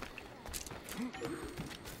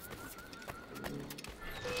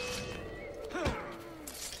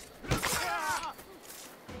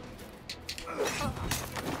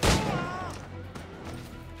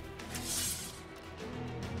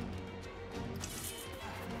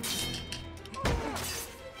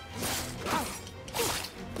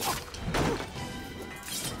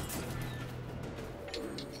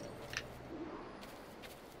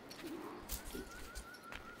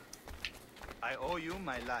 I owe you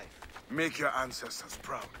my life. Make your ancestors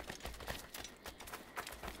proud.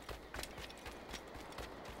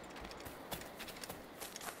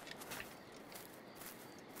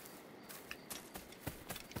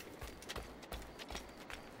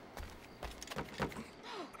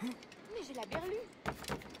 Mais j'ai la berlue.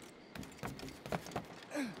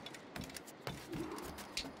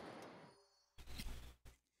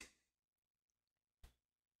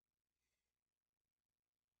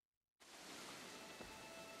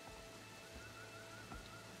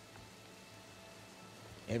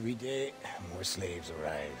 Every day, more slaves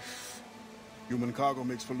arrive. Human cargo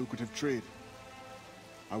makes for lucrative trade.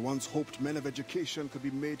 I once hoped men of education could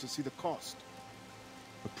be made to see the cost.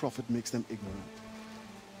 But profit makes them ignorant.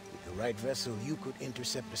 With the right vessel, you could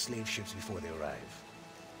intercept the slave ships before they arrive.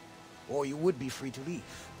 Or you would be free to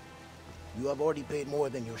leave. You have already paid more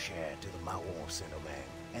than your share to the Mao of Saint-Domingue,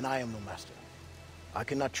 and I am no master. I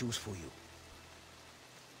cannot choose for you.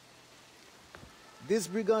 This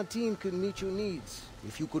brigantine could meet your needs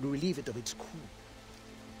if you could relieve it of its crew.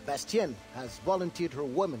 Bastien has volunteered her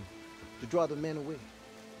women to draw the men away.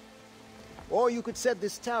 Or you could set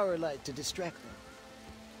this tower light to distract them.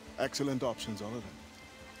 Excellent options, all of them.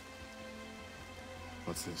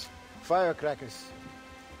 What's this? Firecrackers.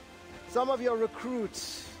 Some of your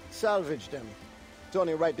recruits salvaged them. It's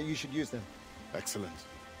only right that you should use them. Excellent.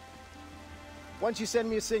 Once you send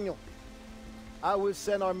me a signal, I will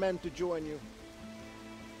send our men to join you.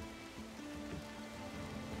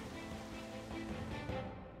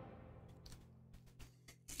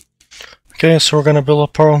 Okay, so we're gonna build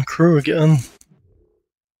up our own crew again.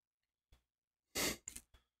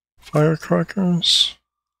 Firecrackers.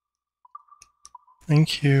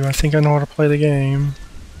 Thank you. I think I know how to play the game.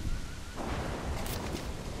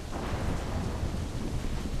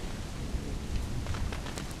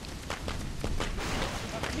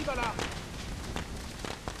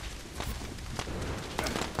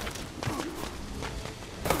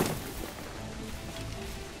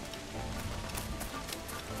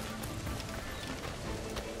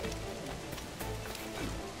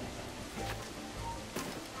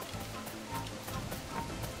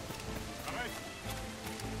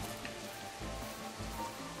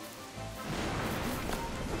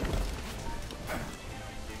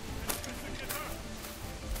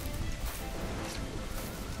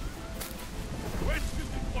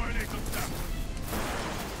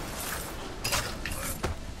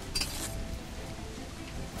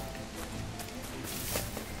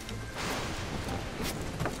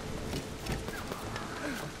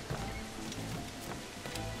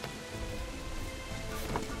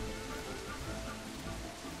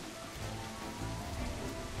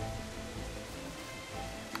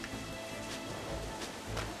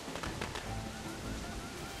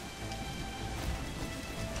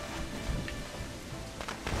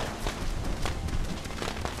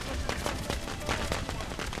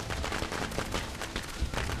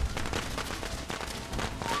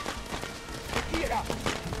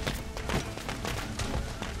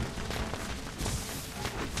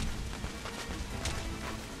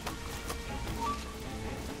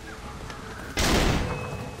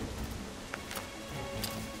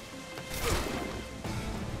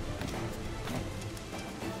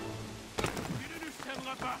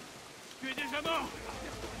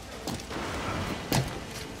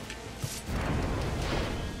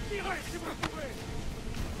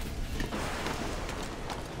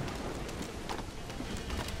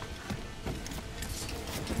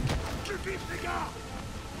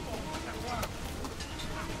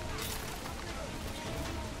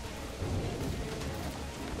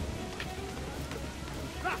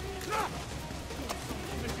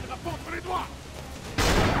 Je me filerai pas entre les doigts.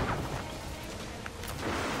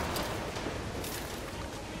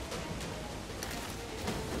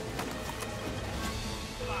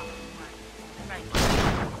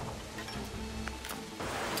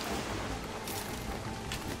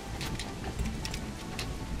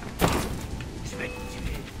 Je vais te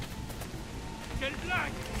tuer. Quelle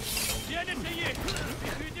blague! Bien essayé!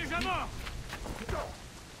 Mais tu es déjà mort!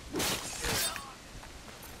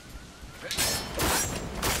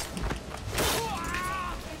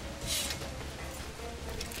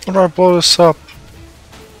 How do I blow this up?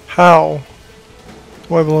 How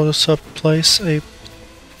do I blow this up? Place a...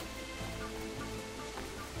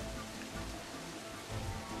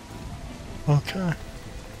 Okay.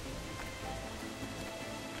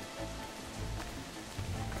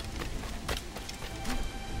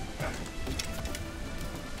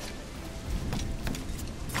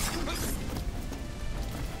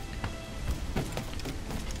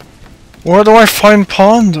 Where do I find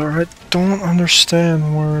Ponder? I don't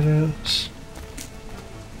understand where it is.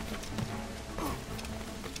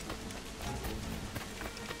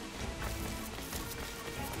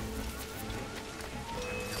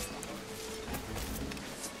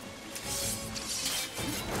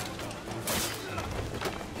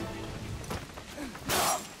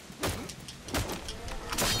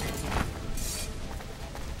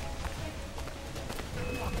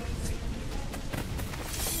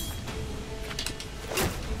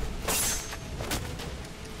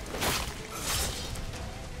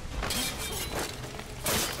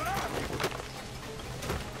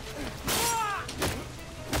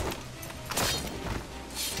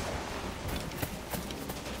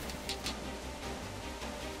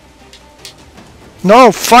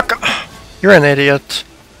 No, fuck! You're an idiot.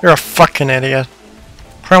 You're a fucking idiot.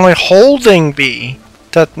 Apparently holding B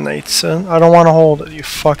detonates it. I don't want to hold it, you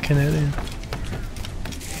fucking idiot.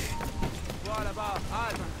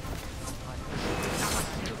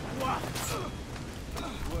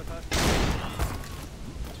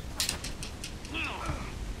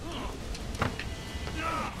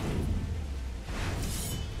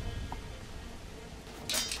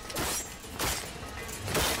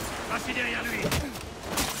 Passez derrière lui!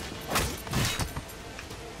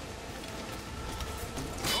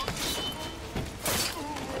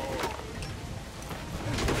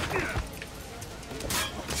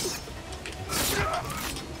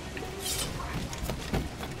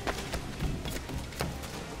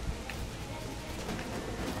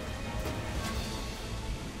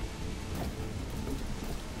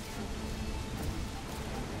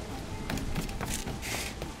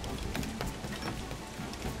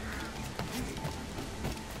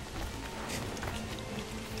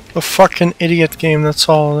 A fucking idiot game, that's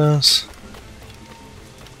all it is.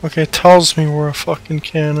 Okay, it tells me where a fucking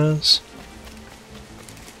can is.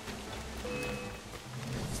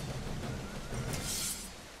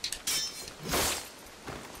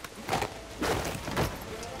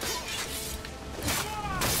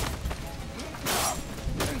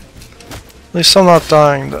 At least I'm not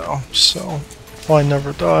dying though, so well, I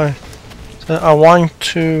never die. So I want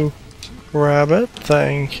to grab it,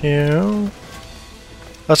 thank you.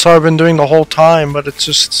 That's what I've been doing the whole time, but it's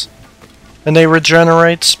just... And they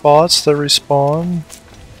regenerate spots that respawn.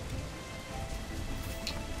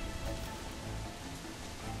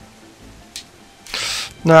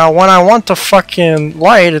 Now, when I want to fucking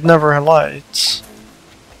light, it never lights.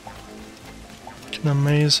 Fucking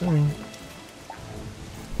amazing.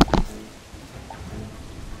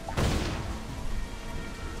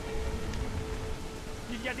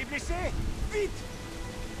 Il y a des blessés! Vite!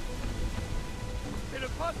 C'est le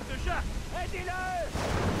poste de Jacques! Aidez-le!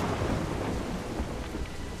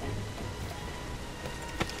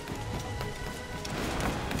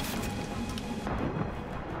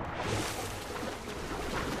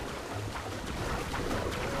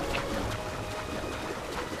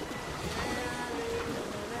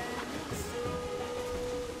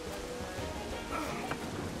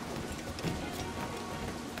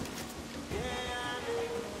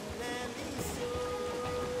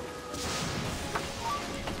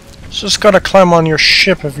 Just gotta climb on your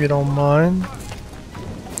ship if you don't mind.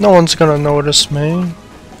 No one's gonna notice me.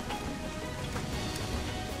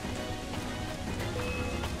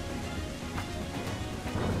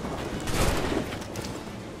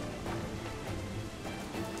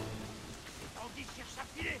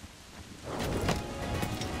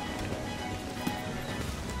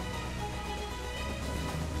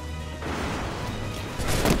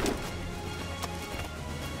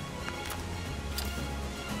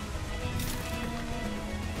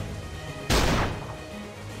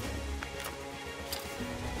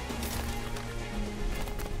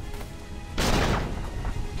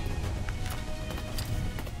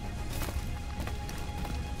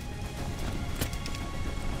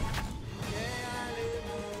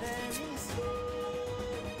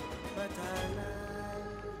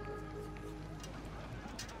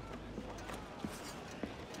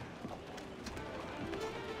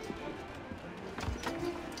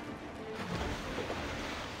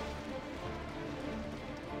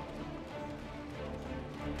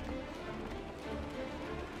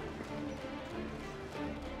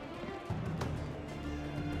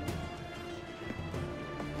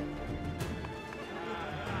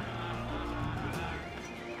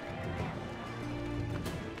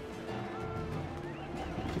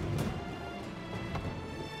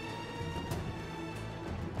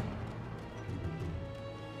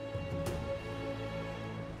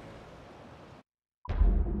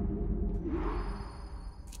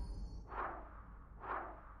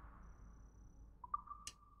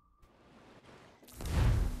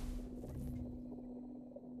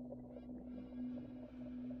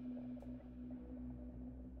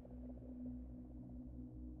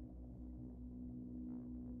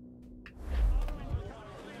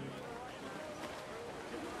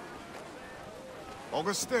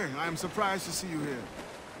 Augustin, I am surprised to see you here.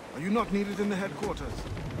 Are you not needed in the headquarters?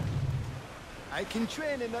 I can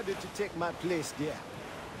train in order to take my place there.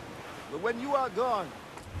 But when you are gone,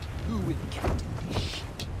 who will captain this ship?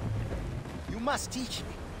 You must teach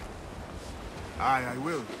me. Aye, I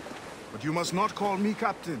will. But you must not call me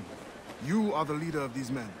captain. You are the leader of these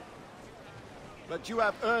men. But you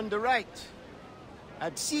have earned the right.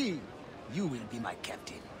 At sea, you will be my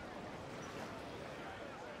captain.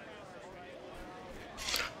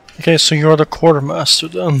 Okay, so you're the quartermaster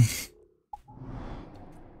then.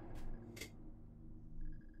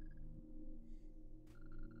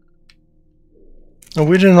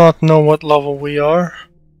 We do not know what level we are.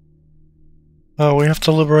 We have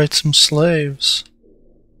to liberate some slaves.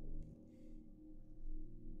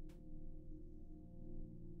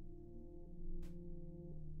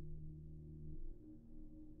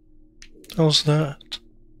 How's that?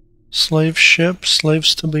 Slave ship,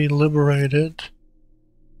 slaves to be liberated.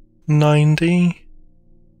 90.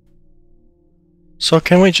 So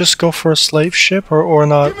can we just go for a slave ship or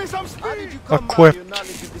not equip?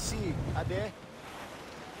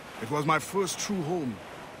 It was my first true home.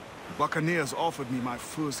 The Buccaneers offered me my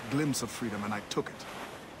first glimpse of freedom and I took it.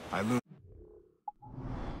 I learned.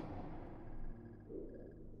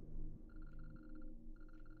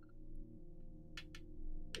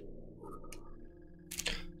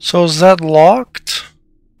 So is that locked?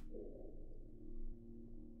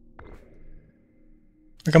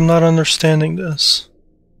 Like, I'm not understanding this.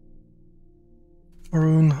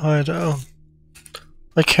 Maroon hideout.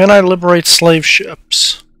 Like, can I liberate slave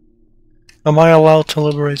ships? Am I allowed to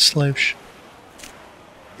liberate slave ships?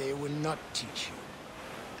 They will not teach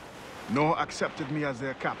you. No accepted me as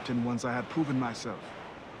their captain once I had proven myself.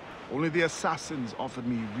 Only the assassins offered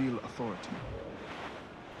me real authority.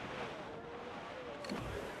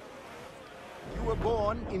 You were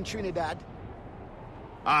born in Trinidad?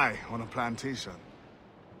 Aye, on a plantation.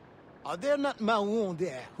 Are there not Maroons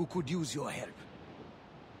there who could use your help?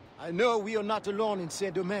 I know we are not alone in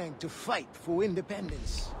Saint-Domingue to fight for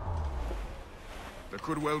independence. There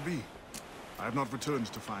could well be. I have not returned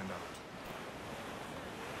to find out.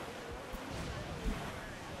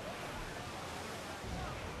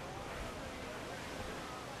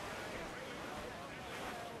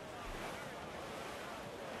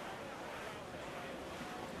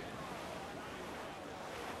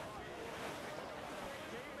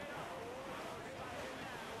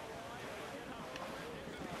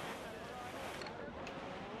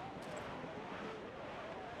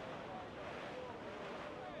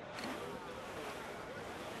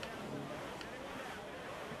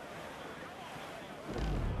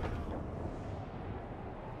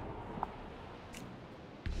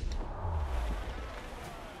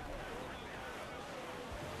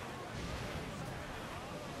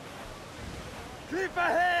 Cliff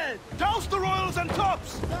ahead! Douse the royals and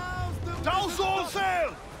tops! Douse all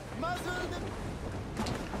sail!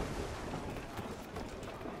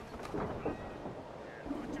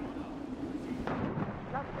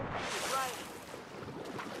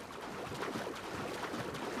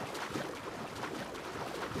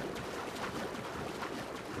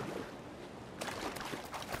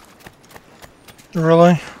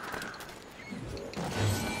 Really?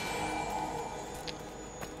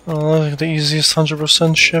 Oh, that's like the easiest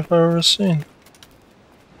 100% ship I've ever seen.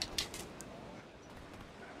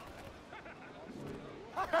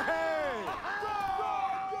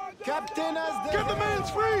 Captain has the... Get the mains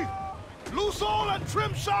free! Loose all and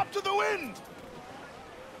trim sharp to the wind!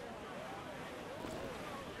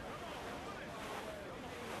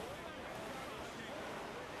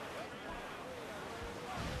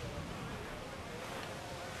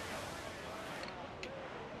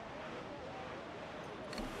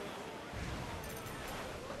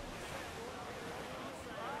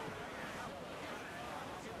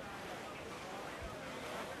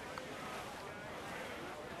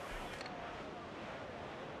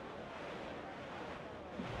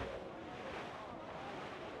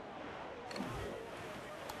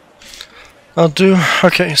 I'll do...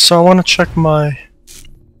 Okay, so I want to check my...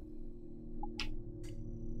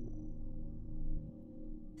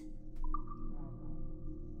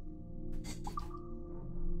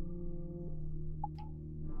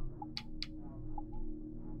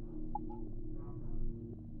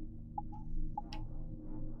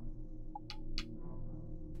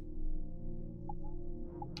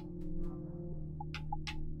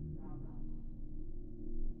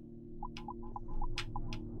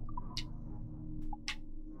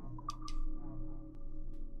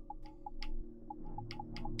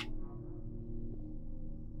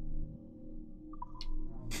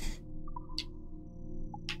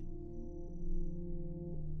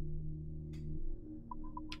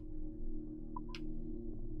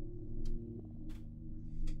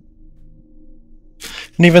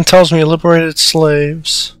 It even tells me liberated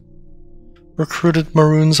slaves. Recruited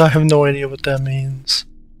Maroons, I have no idea what that means.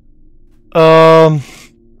 I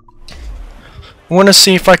want to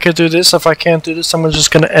see if I could do this. If I can't do this, I'm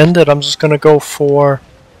just going to end it. I'm just going to go for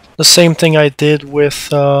the same thing I did with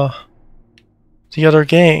the other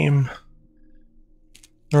game.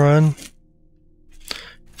 Run.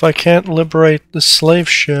 If I can't liberate the slave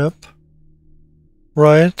ship,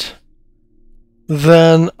 right,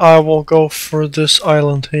 then I will go for this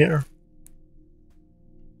island here.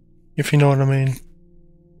 If you know what I mean.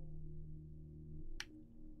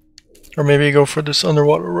 Or maybe go for this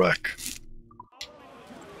underwater wreck.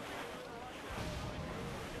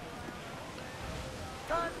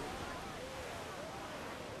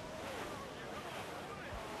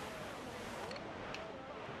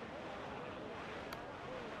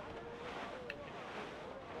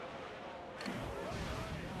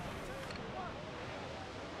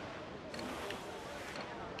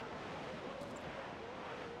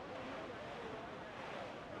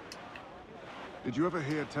 Did you ever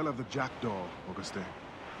hear tell of the Jackdaw, Augustin?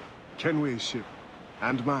 Kenway's ship,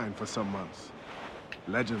 and mine for some months.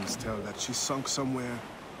 Legends tell that she sunk somewhere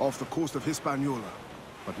off the coast of Hispaniola,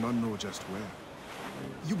 but none know just where.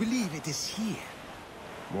 You believe it is here?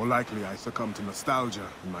 More likely I succumbed to nostalgia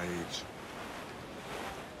in my age.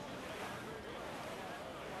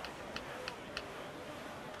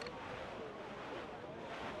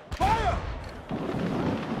 Fire!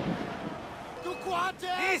 To quarter!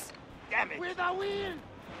 This! Damn it! With a wheel!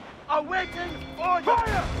 Awaiting order!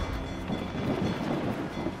 Fire!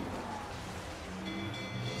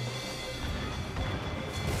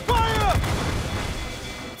 Fire!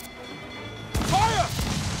 Fire!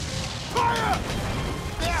 Fire!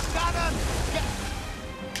 There, cannon!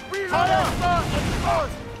 We Fire! fire!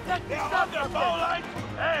 Exposed! Get They're this on their up, bow line!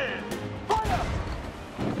 Hey! Fire!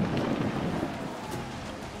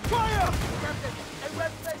 Fire! Captain, a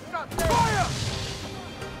web place shot there! Fire!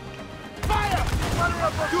 Fire!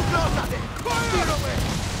 Vulnerable! Too close at it! Steer away!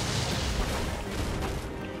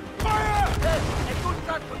 Fire! Yes, a good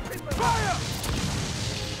shot for triple! Fire!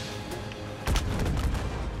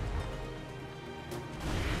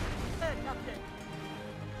 There, Captain!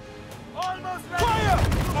 Almost ready! Fire!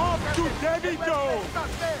 Off to Debbie Doe! Shot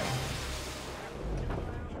there!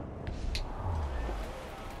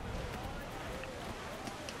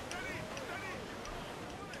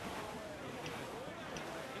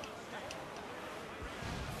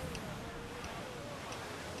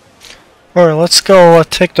 Alright, let's go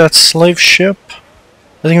take that slave ship.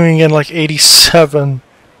 I think we can get like 87.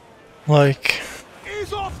 Like...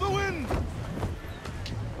 Ease off the wind!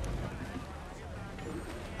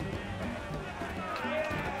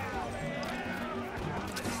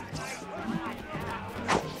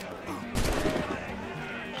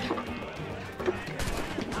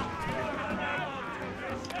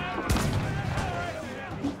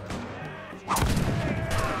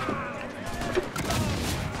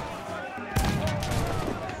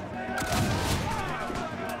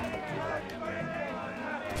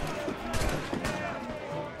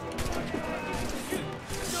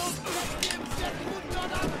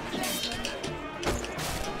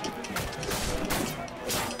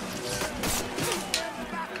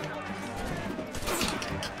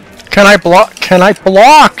 Can I block? Can I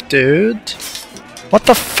block, dude? What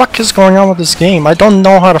the fuck is going on with this game? I don't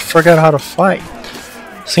know how to forget how to fight.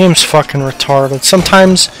 This game's fucking retarded.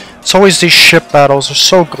 Sometimes it's always these ship battles are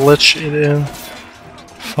so glitchy, dude.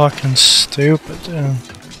 Fucking stupid, dude.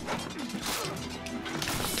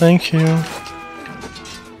 Thank you.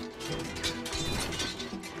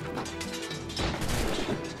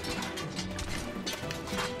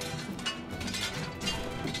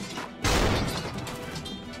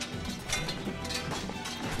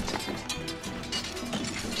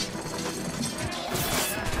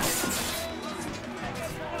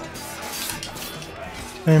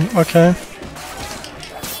 Okay.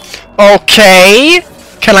 Okay!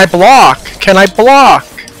 Can I block? Can I block?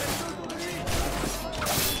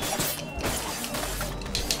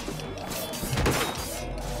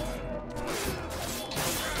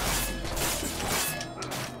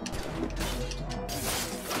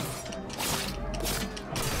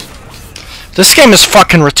 This game is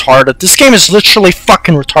fucking retarded. This game is literally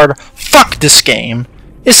fucking retarded. Fuck this game.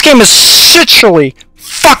 This game is literally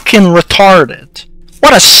fucking retarded.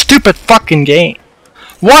 What a stupid fucking game.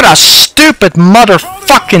 What a stupid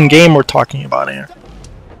motherfucking game we're talking about here.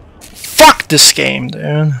 Fuck this game,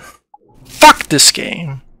 dude. Fuck this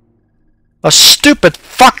game. A stupid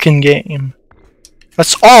fucking game.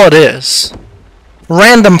 That's all it is.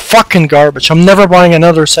 Random fucking garbage. I'm never buying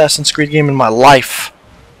another Assassin's Creed game in my life.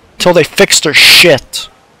 till they fix their shit.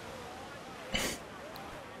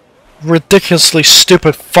 Ridiculously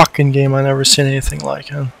stupid fucking game. I never seen anything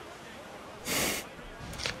like it.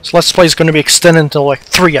 So Let's Play is going to be extended until like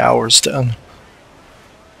 3 hours then.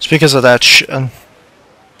 It's because of that shit. And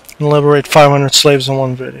liberate 500 slaves in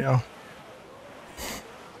one video.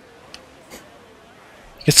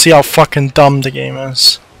 You can see how fucking dumb the game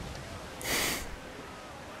is.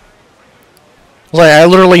 Like, I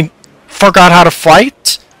literally forgot how to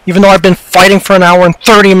fight, even though I've been fighting for an hour and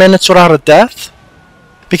 30 minutes without a death.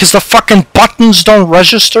 Because the fucking buttons don't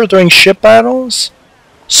register during ship battles.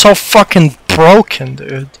 So fucking broken,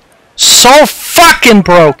 dude. So fucking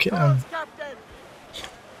broken.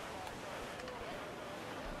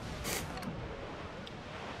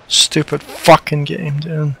 Stupid fucking game,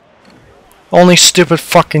 dude. Only stupid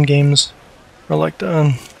fucking games are like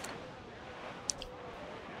that.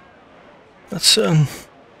 That's you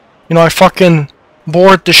know, I fucking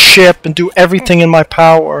board the ship and do everything in my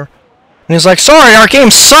power. And he's like, sorry, our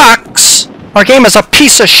game sucks! Our game is a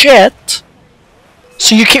piece of shit!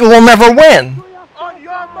 So we'll never win!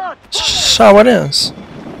 That's how it is.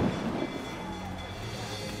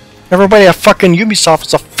 Everybody at fucking Ubisoft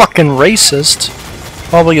is a fucking racist.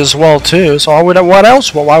 Probably as well too, so what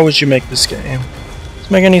else? Well, why would you make this game?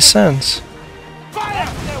 Doesn't make any sense.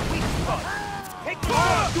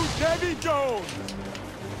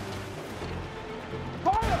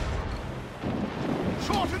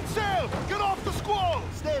 Shorten sail! Get off the squall!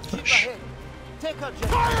 Stay keep ahead. Take her, Jen.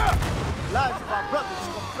 Fire! Lives of our brothers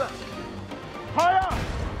come first. Fire!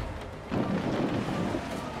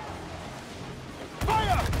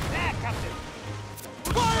 Fire! There, Captain!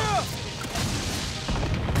 Fire!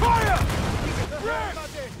 Fire! Rest!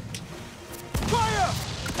 Fire!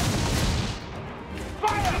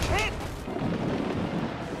 Fire! Hit!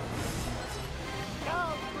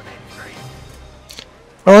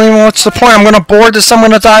 I don't even know what's the point. I'm gonna board this, I'm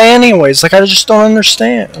gonna die anyways. Like, I just don't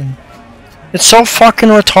understand. It's so fucking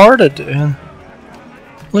retarded, dude.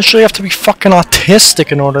 Literally have to be fucking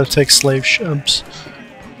autistic in order to take slave ships.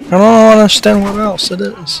 I don't understand what else it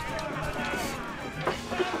is.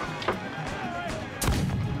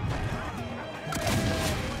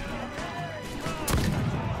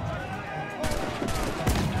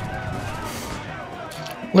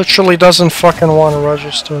 Literally doesn't fucking want to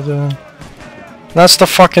register, dude. That's the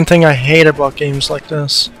fucking thing I hate about games like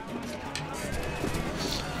this.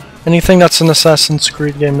 Anything that's an Assassin's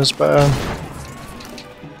Creed game is bad.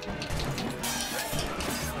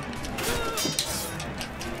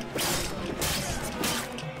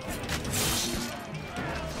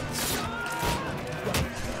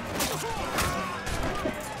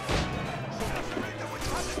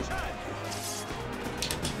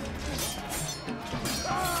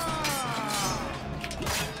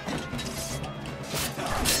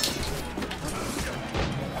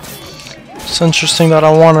 It's interesting that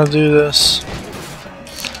I want to do this.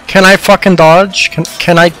 Can I fucking dodge?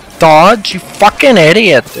 Can I dodge? You fucking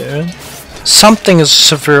idiot, dude. Something is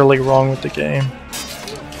severely wrong with the game.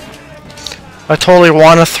 I totally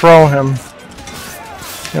want to throw him.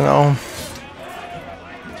 You know.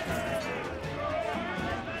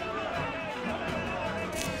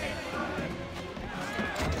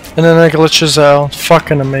 And then it glitches out.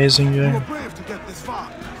 Fucking amazing game.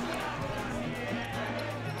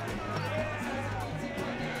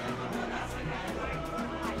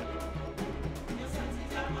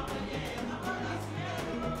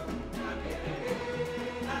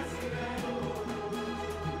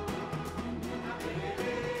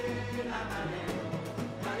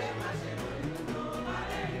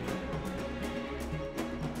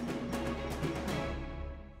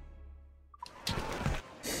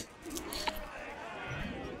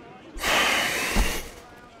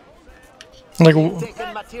 Like,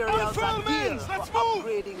 taking materials and gears for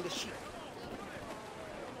upgrading the ship.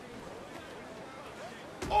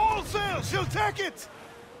 All sail, she'll take it.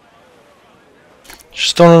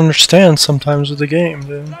 just don't understand sometimes with the game,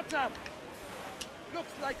 dude. Looks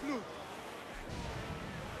like loot.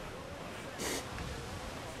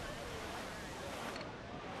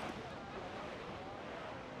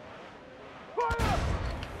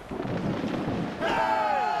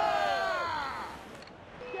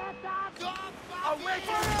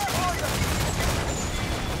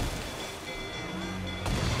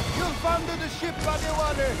 You'll founder the ship by the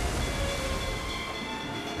water.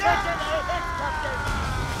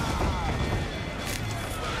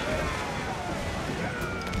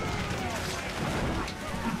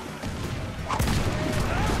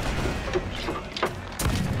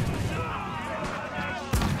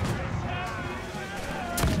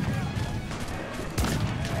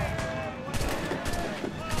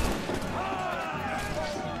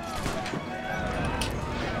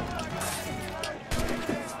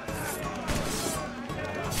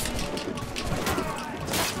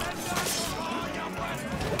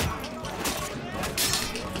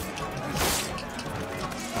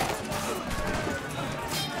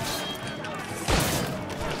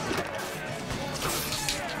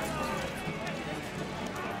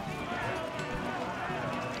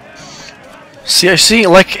 See,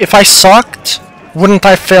 like, if I sucked, wouldn't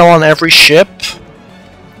I fail on every ship?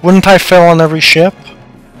 Wouldn't I fail on every ship?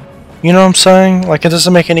 You know what I'm saying? Like, it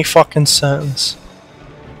doesn't make any fucking sense.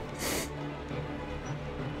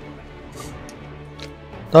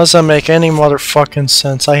 Doesn't make any motherfucking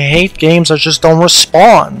sense. I hate games that just don't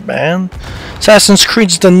respond, man. Assassin's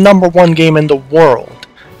Creed's the #1 game in the world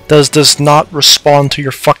that does not respond to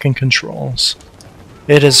your fucking controls.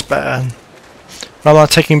 It is bad. I'm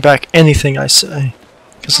not taking back anything I say,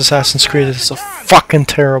 because Assassin's Creed is a fucking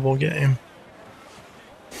terrible game.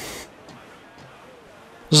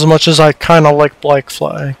 As much as I kinda like Black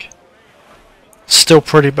Flag, still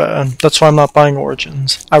pretty bad. That's why I'm not buying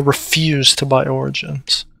Origins. I refuse to buy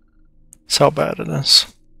Origins. That's how bad it is.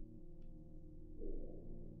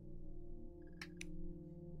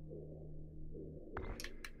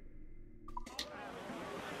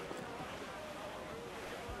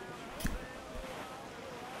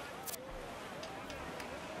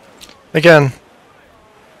 Again,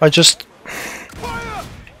 I just... Fire!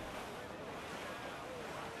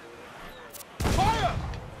 Fire!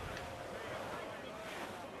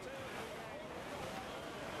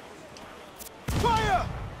 Fire!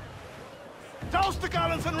 Douse the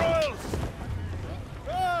gallants and royals!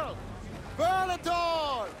 Burn! Burn it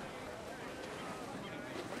all!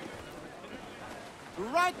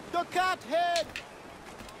 Right the cat head!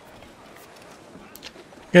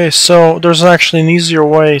 Okay, so there's actually an easier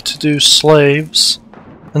way to do slaves.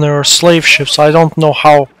 And there are slave ships. I don't know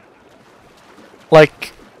how...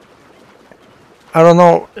 Like... I don't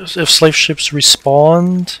know if slave ships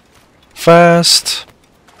respawn fast.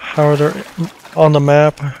 How are they on the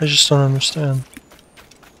map? I just don't understand.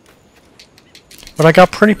 But I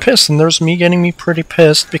got pretty pissed, and there's me getting pretty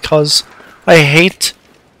pissed because I hate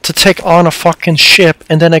to take on a fucking ship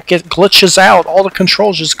and then it glitches out. All the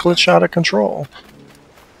controls just glitch out of control.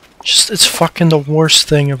 It's fucking the worst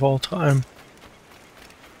thing of all time.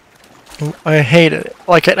 I hate it.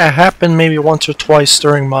 Like, it happened maybe once or twice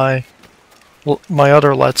during my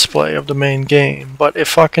other Let's Play of the main game, but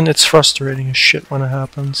it's frustrating as shit when it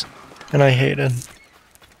happens. And I hate it.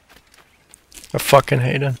 I fucking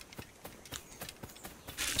hate it.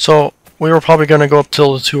 So, we were probably gonna go up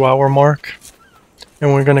till the 2-hour mark,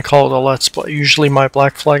 and we're gonna call it a Let's Play. Usually my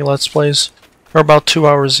Black Flag Let's Plays are about 2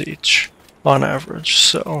 hours each, on average,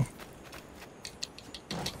 so...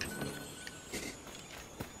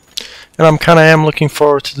 And I'm kinda looking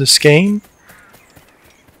forward to this game.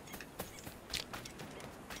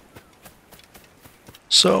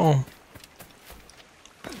 So...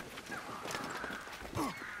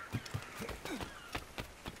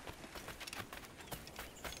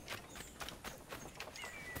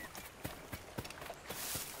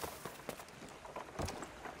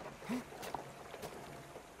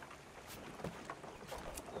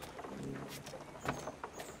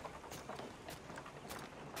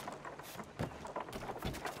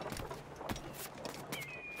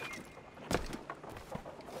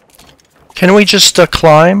 Can we just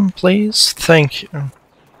climb, please? Thank you.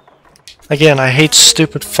 Again, I hate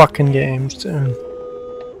stupid fucking games, dude.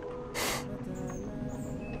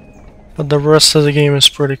 But the rest of the game is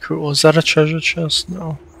pretty cool. Is that a treasure chest?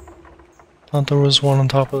 No. Thought there was one on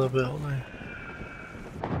top of the building.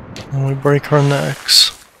 And we break our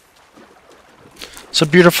necks. It's a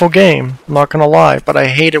beautiful game, I'm not gonna lie, but I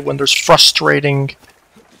hate it when there's frustrating,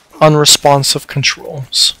 unresponsive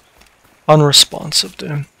controls. Unresponsive,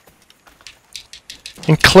 dude.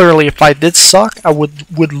 And clearly, if I did suck, I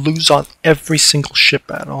would lose on every single ship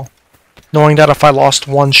battle. Knowing that if I lost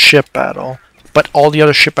one ship battle, but all the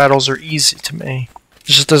other ship battles are easy to me. It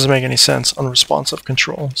just doesn't make any sense. Unresponsive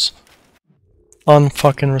controls.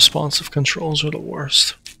 Unfucking responsive controls are the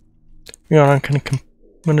worst. You know, I'm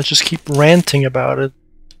gonna just keep ranting about it.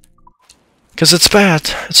 Because it's bad.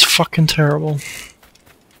 It's fucking terrible.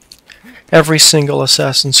 Every single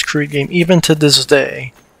Assassin's Creed game, even to this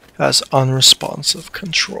day, has unresponsive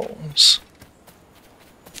controls.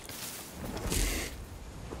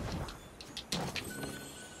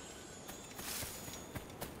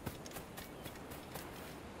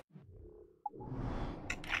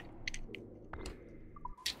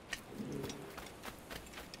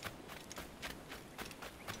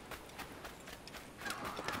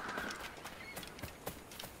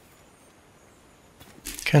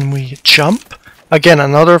 Can we jump? Again,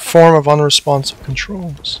 another form of unresponsive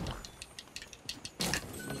controls.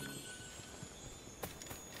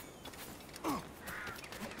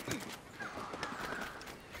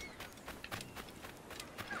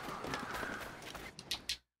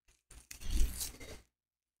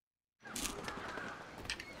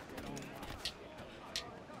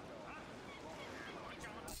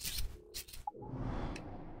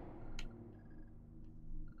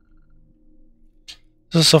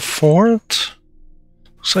 this a fort?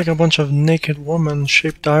 Looks like a bunch of naked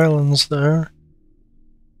woman-shaped islands there.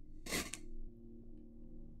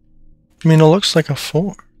 I mean, it looks like a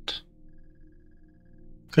fort.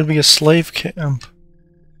 Could be a slave camp.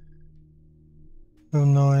 I have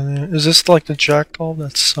no idea. Is this like the jackdaw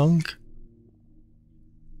that sunk?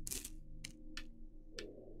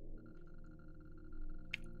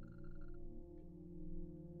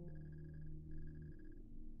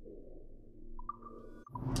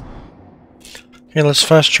 Okay, let's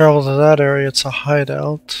fast travel to that area. It's a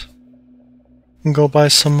hideout. And go buy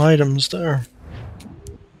some items there.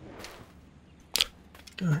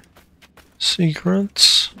 Okay.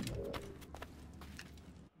 Secrets.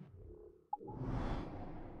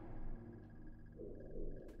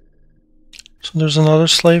 So there's another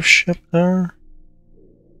slave ship there.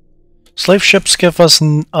 Slave ships give us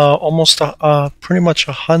almost pretty much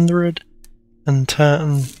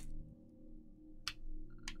 110.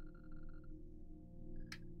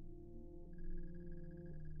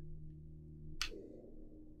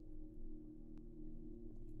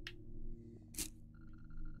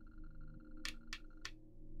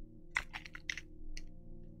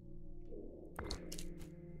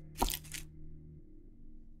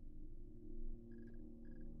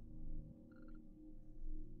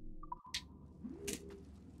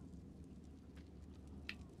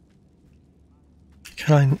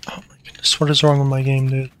 Can I? Oh my goodness, what is wrong with my game,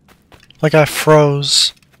 dude? Like I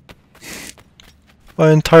froze. My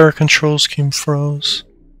entire control scheme froze.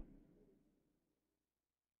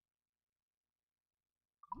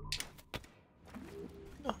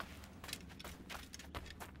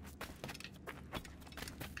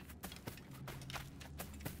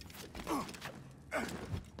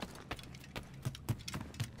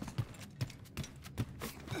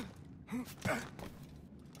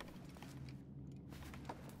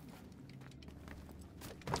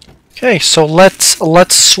 Okay, so let's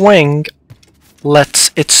swing.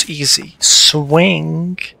 It's easy.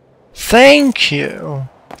 Swing. Thank you.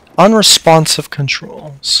 Unresponsive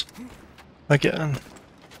controls. Again.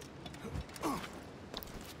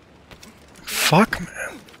 Fuck, man.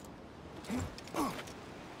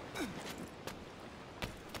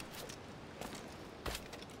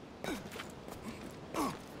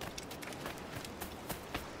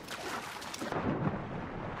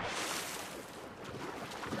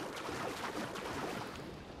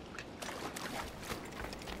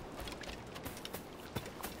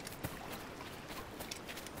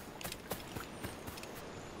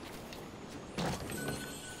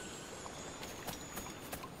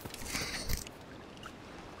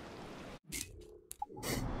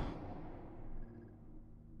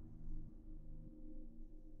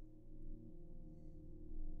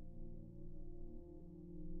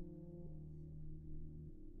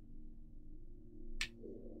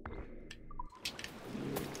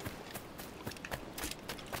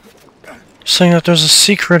 Saying that there's a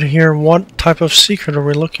secret here. What type of secret are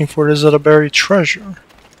we looking for? Is it a buried treasure?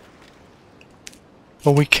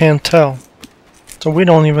 But we can't tell. So we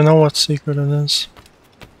don't even know what secret it is.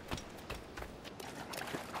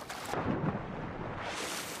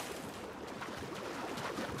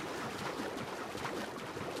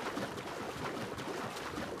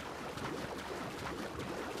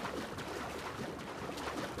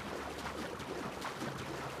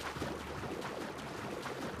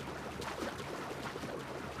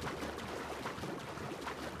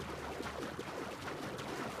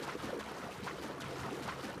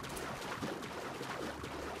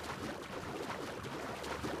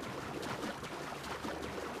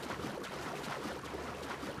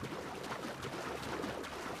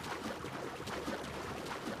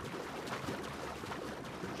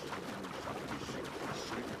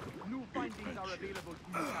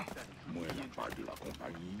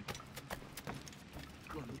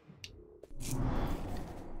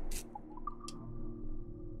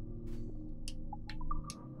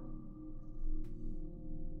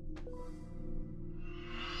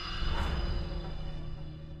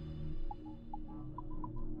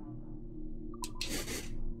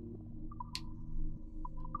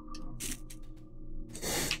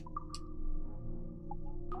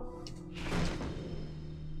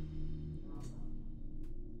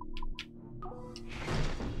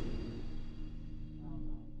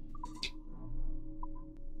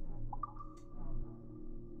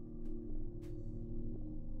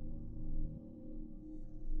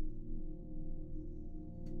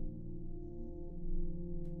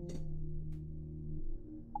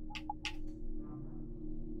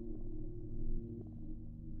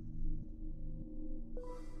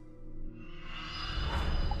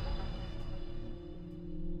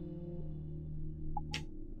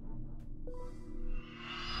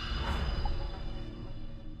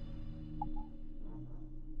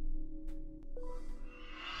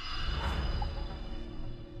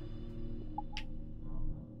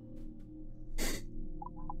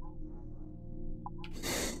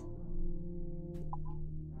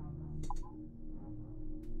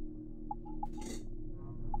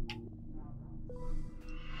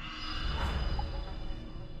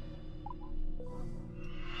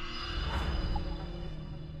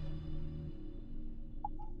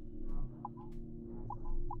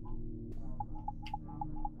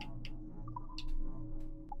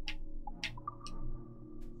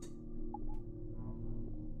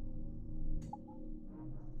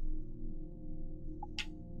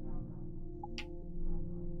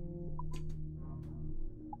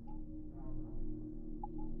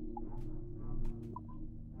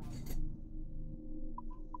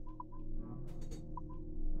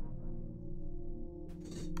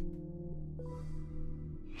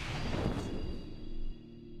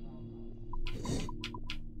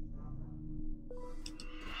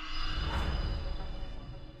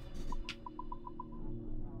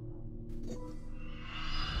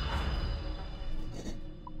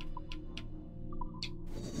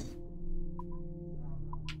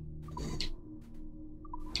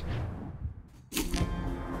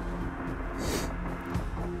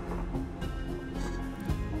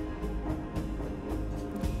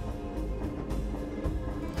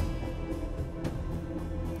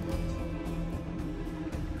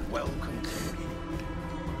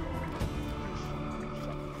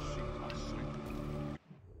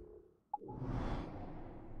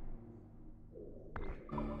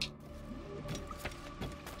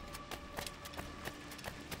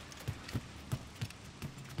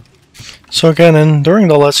 So again, during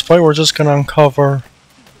the Let's Play, we're just gonna uncover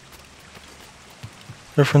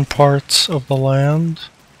different parts of the land.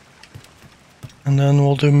 And then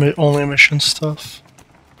we'll do only mission stuff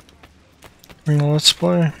during the Let's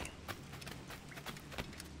Play.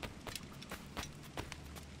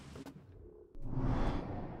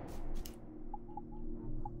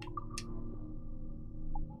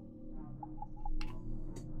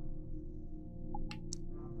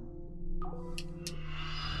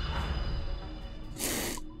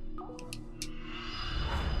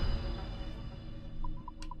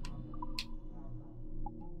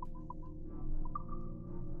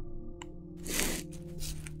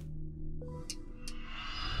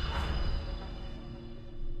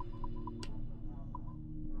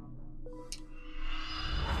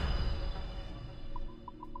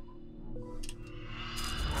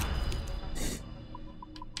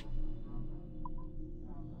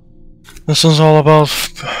 This is all about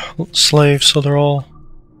slaves, so they're all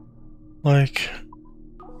like...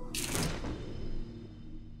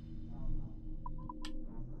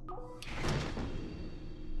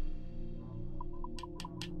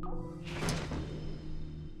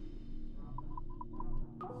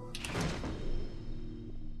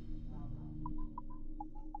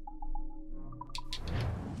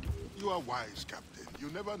 You are wise, Captain. You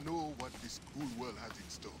never know what this cruel world has in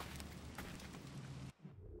store.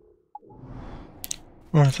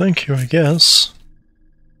 Well, thank you, I guess.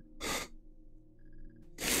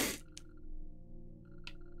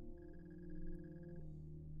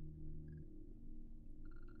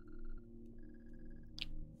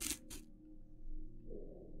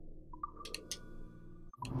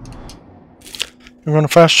 We're gonna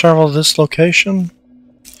fast travel to this location.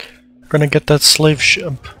 We're gonna get that slave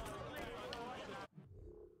ship.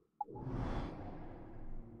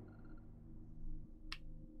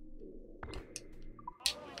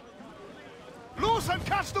 Loose and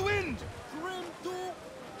catch the wind! Trim to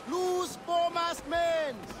loose foremast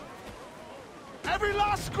men! Every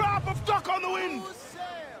last scrap of duck on the wind! Loose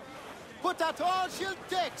sail! Put at all she'll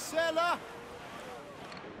take, sailor!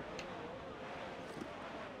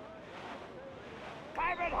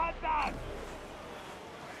 Pirate hunter!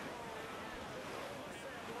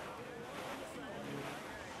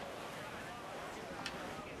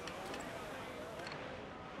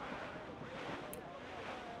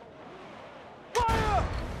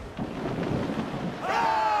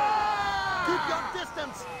 Keep your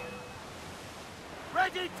distance!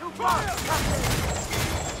 Ready to fire!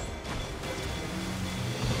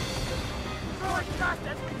 Throw as fast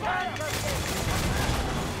as we can,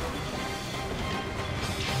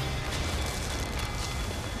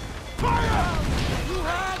 Fire! You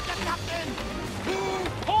heard the captain!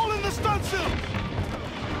 Hole in the stunsail!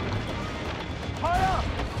 Fire!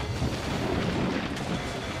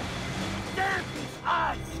 Stand these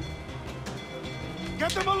eyes!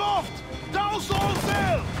 Get them aloft! Douse all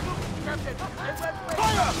sail! Captain,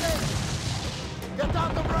 Fire! Get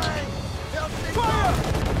out the rain! Fire!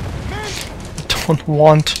 I don't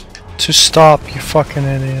want to stop, you fucking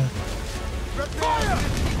idiot. Fire!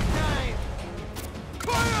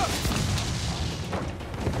 Fire!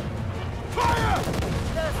 Fire!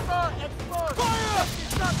 There's more exposed! Fire!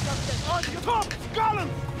 Stop, Captain! On your Top!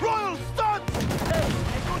 Gallants! Royal studs! Hey,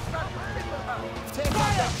 a good start to think about. Take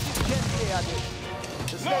fire! Gently at it.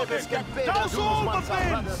 The slavers can pay their dues once our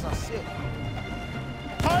brothers are sick.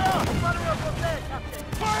 Fire! Follow up from there, Captain.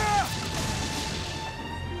 Fire!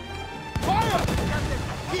 Fire! Captain,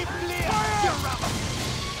 Keep clear! Fire!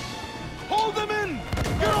 Hold them in!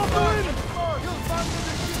 Get off the wind! You'll find the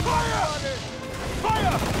Fire!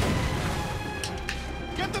 Fire!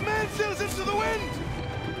 Get the mainsails into the wind!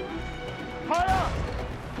 Fire!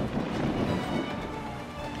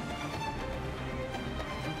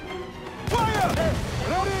 Fire!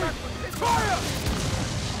 Ready! Fire!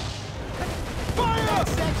 Fire! That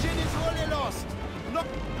section is wholly lost. Look!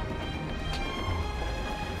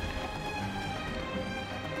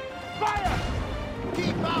 Fire!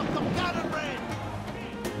 Keep out the cannon range!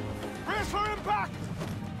 Brace for impact!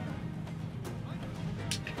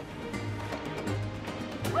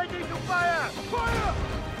 ready to fire! Fire!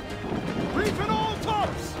 Reef in all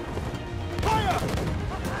tops! Fire!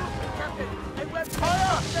 Captain, a weapon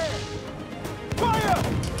Fire! there! Fire!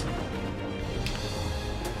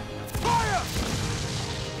 Fire!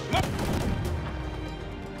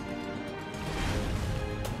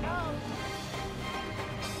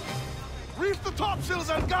 Reef the topsails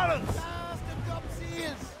and gallants! Blast the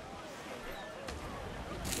topsails!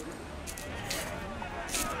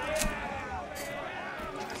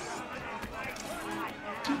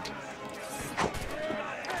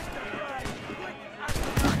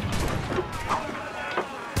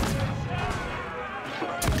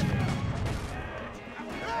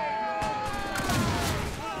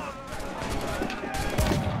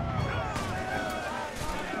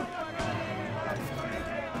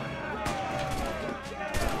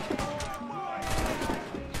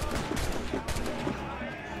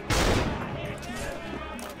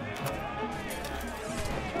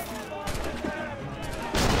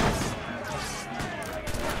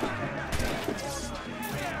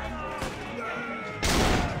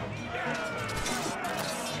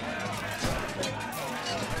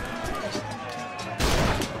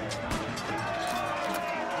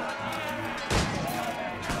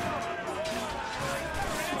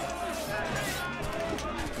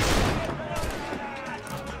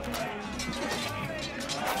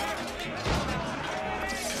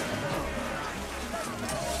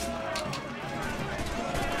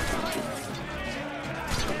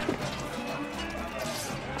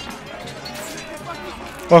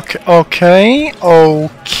 Okay.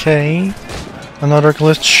 Another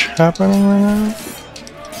glitch happening right now.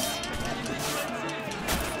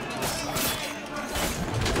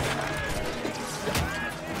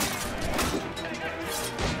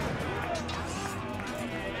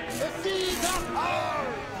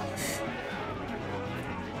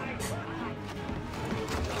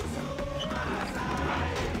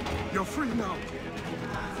 You're free now.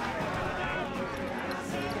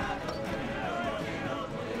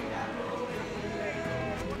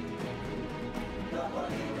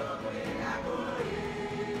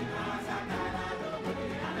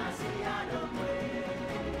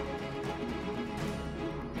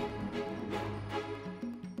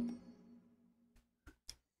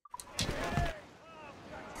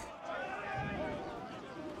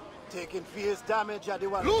 Taking fierce damage at the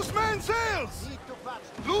one. Loose mainsails!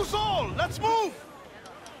 Loose all! Let's move!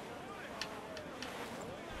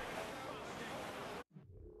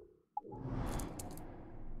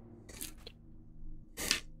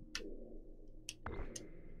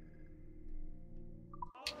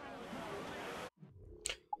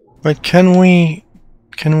 Wait, can we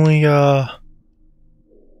go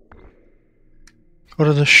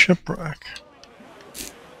to the shipwreck?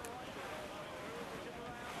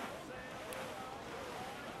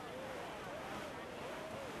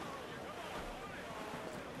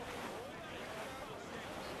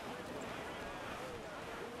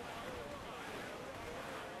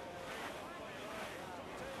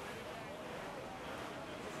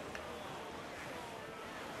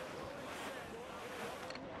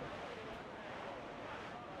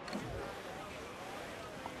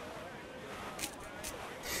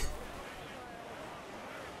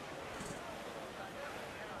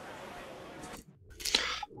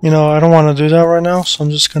 You know, I don't want to do that right now, so I'm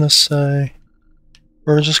just gonna say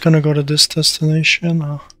we're just gonna go to this destination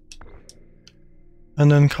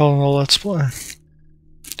and then call it a Let's Play.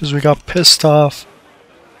 Because we got pissed off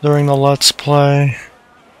during the Let's Play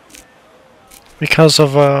because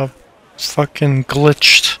of a fucking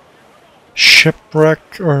glitched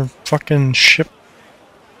shipwreck or fucking ship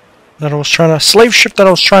that I was trying to... slave ship that I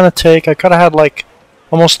was trying to take. I could have had like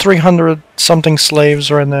almost 300 something slaves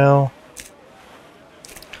right now.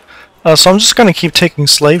 So I'm just gonna keep taking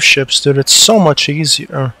slave ships, dude. It's so much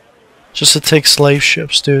easier just to take slave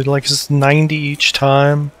ships, dude. Like, it's 90 each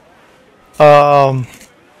time. I'm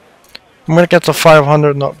gonna get to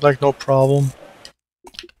 500, no problem.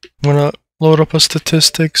 I'm gonna load up a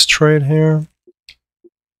statistics trade here.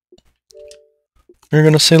 You're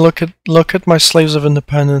gonna say, look at my slaves of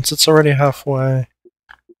independence. It's already halfway.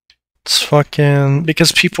 It's fucking...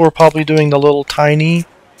 because people are probably doing the little tiny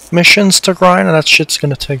missions to grind, and that shit's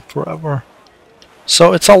gonna take forever.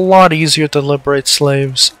 So it's a lot easier to liberate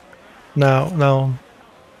slaves now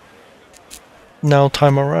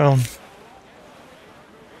time around.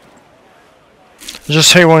 I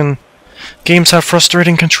just hate when games have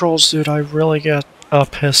frustrating controls, dude. I really get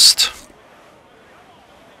pissed.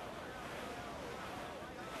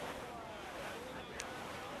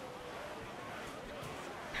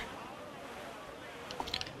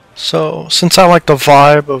 So, since I like the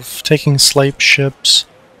vibe of taking slave ships,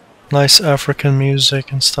 nice African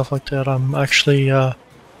music and stuff like that, I'm actually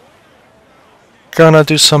gonna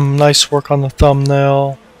do some nice work on the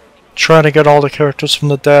thumbnail. Try to get all the characters from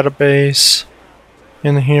the database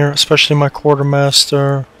in here, especially my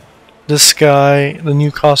quartermaster, this guy, the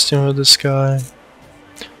new costume of this guy.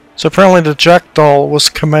 So apparently the Jackdaw was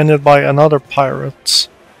commanded by another pirate.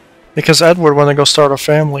 Because Edward wanted to go start a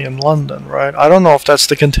family in London, right? I don't know if that's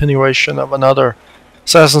the continuation of another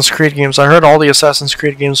Assassin's Creed games. I heard all the Assassin's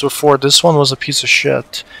Creed games before. This one was a piece of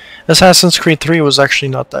shit. Assassin's Creed 3 was actually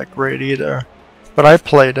not that great either. But I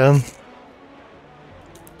played in.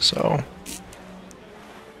 So...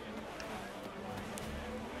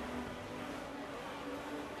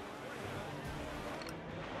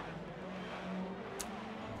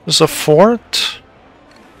 there's a fort?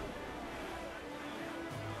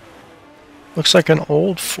 Looks like an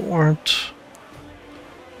old fort.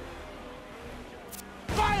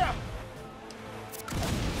 Fire!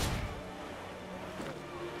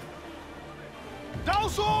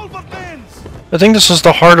 Douse all but lens! I think this is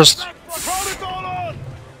the hardest. Crowd it all on!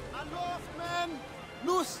 Aloft, men!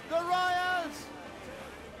 Loose the royals!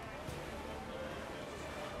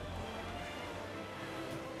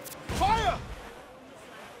 Fire!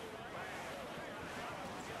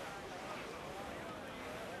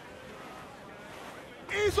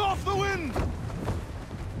 Ease off the wind!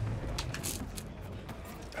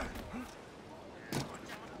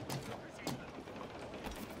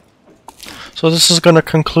 So this is gonna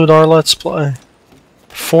conclude our Let's Play.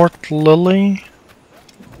 Fort Lily.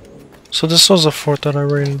 So this was a fort that I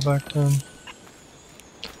raided back then.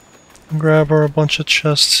 Grab her a bunch of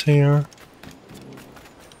chests here.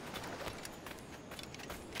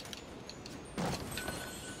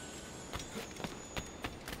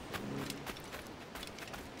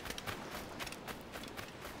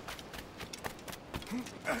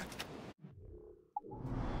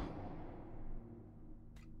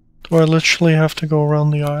 Do I literally have to go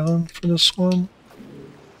around the island for this one?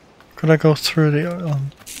 Could I go through the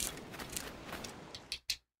island?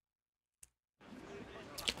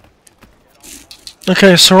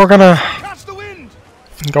 Okay, so we're gonna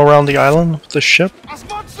go around the island with the ship.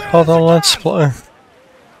 Hold on, let's play.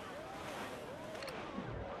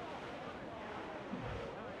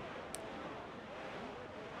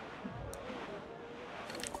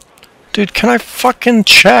 Dude, can I fucking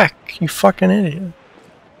check? You fucking idiot.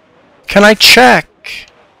 Can I check?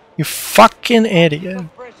 You fucking idiot.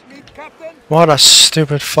 What a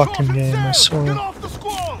stupid fucking game, I swear.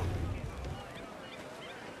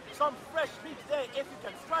 Some fresh meat there if you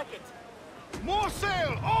can strike it. More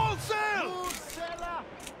sail! All sail! Loose sailor!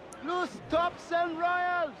 Loose tops and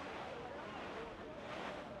royals!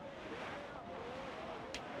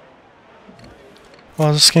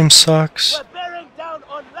 Wow, this game sucks. We're bearing down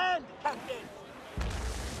on land, Captain!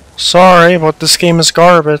 Sorry, but this game is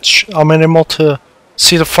garbage. I'm unable to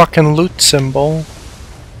see the fucking loot symbol.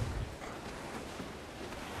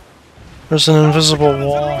 There's an invisible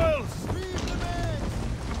wall.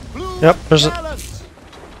 Yep, there's a...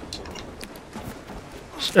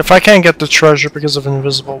 If I can't get the treasure because of an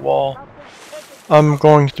invisible wall, I'm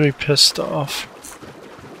going to be pissed off.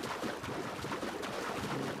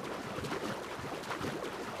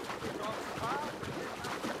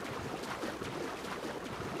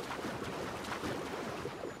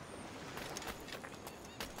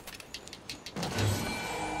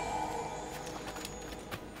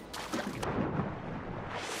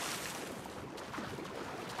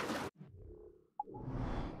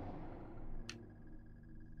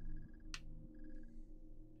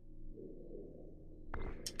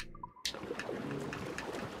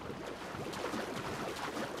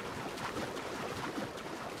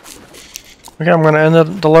 Okay, I'm gonna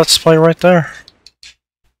end the Let's Play right there.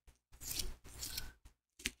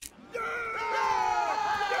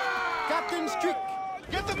 Captain's trick!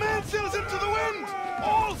 Get the mainsails into the wind!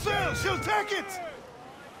 All sail! She'll take it!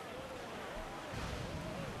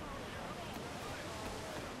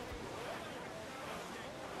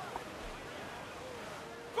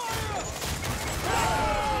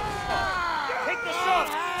 Take the shot!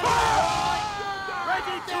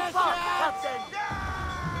 Ready to fire, Captain!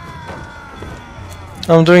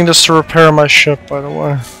 I'm doing this to repair my ship, by the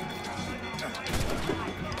way.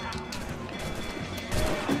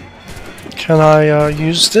 Can I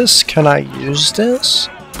use this? Can I use this?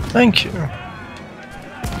 Thank you.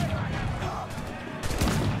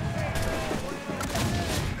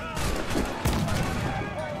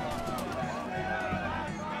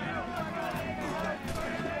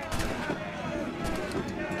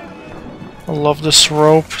 I love this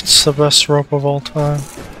rope. It's the best rope of all time.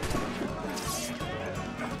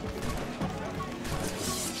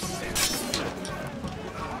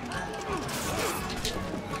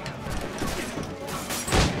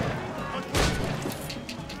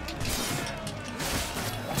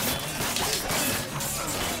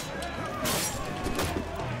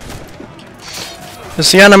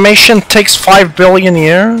 Because the animation takes 5 billion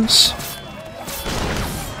years?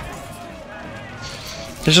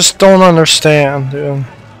 I just don't understand, dude.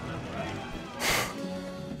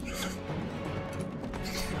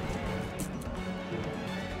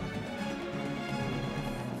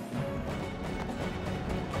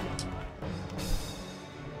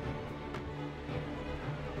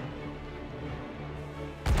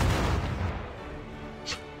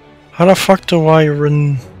 How the fuck do I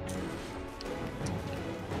run?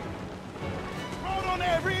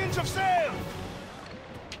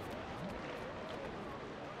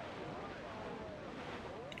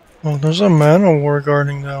 Oh, there's a man of war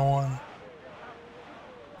guarding that one. I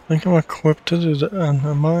think I'm equipped to do that,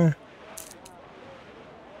 am I?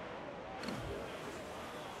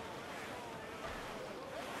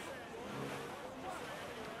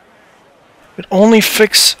 It only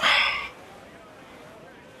fix...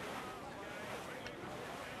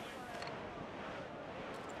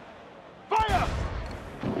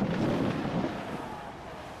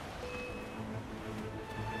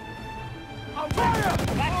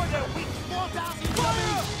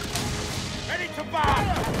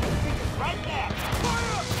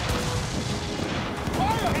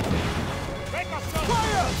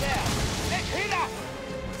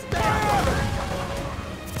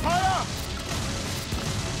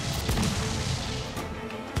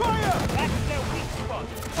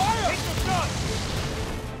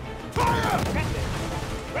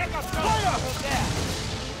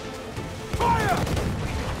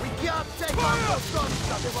 We can't take on those guns,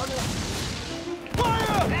 everyone.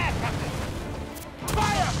 Fire!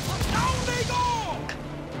 Fire! Down they go!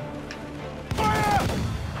 Fire!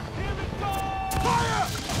 Here we go! Fire!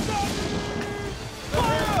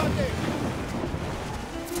 Fire!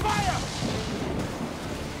 Fire!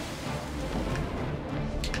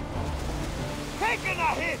 Taking a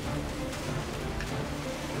hit!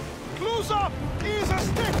 Close up! Ease the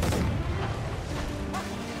sticks!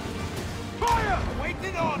 Fire!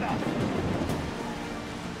 Waiting order!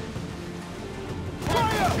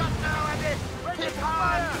 Fire! Shut now, Andy! Hit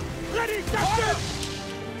hard! Ready, Captain!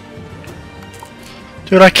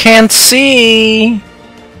 Dude, I can't see!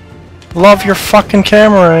 Love your fucking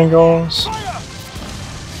camera angles.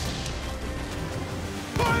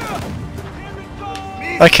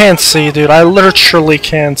 I can't see, dude. I literally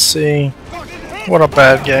can't see. What a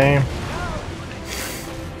bad game.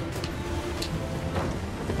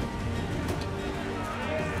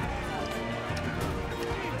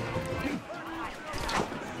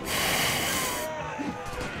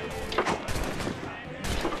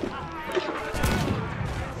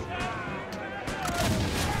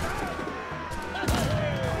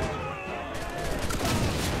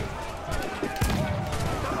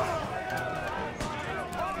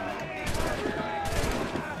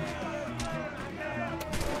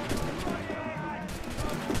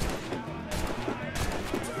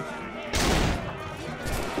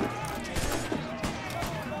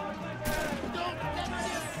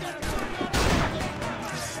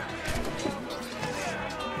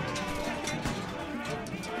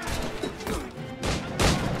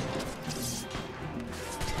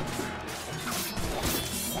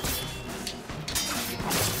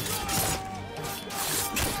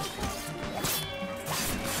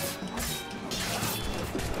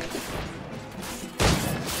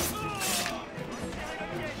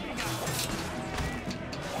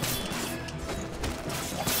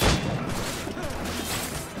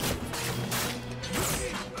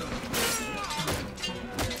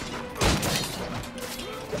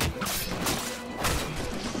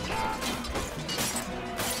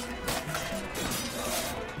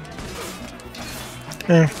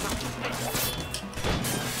 Okay.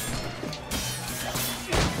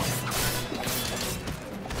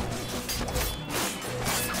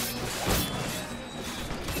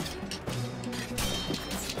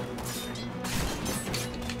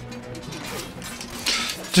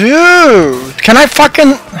 Dude, can I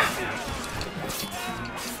fucking...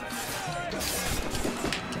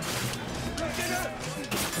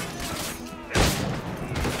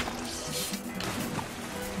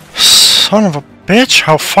 Son of a bitch,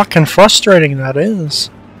 how fucking frustrating that is.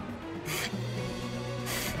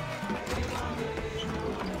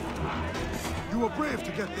 You were brave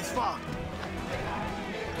to get this far.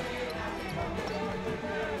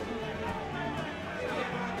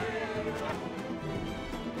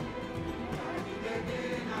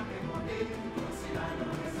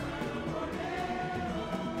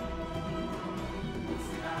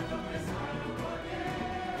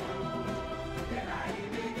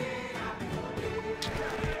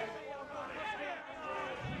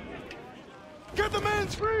 Get the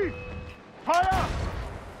man's free! Fire!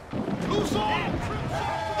 Loose all!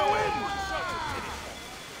 To the wind!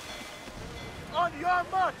 On your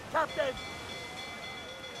mark, Captain!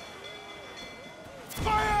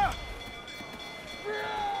 Fire!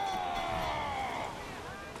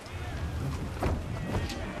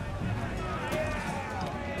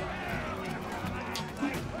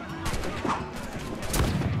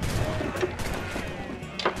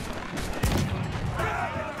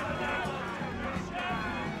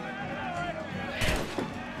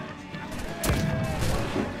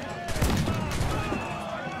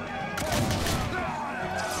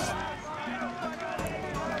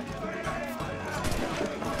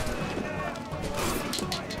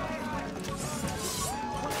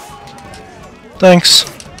 Thanks.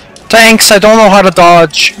 Thanks, I don't know how to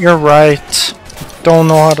dodge. You're right. Don't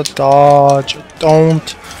know how to dodge.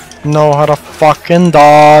 Don't know how to fucking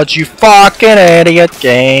dodge, you fucking idiot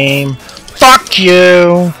game. Fuck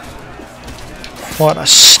you. What a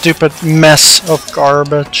stupid mess of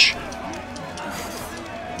garbage.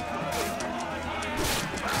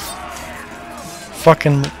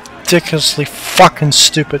 Fucking ridiculously fucking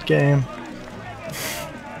stupid game.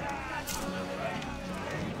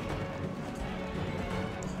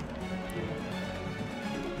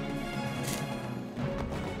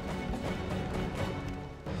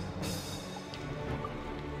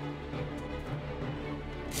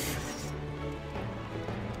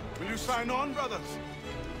 you sign on, brothers?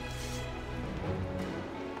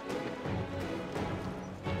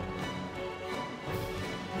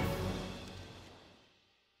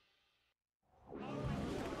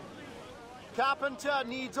 Carpenter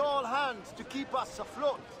needs all hands to keep us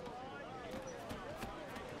afloat.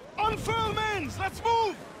 Unfurl mains! Let's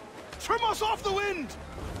move! Trim us off the wind!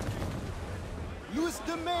 Loose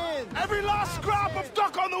the main! Every last scrap of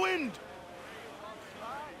duck on the wind!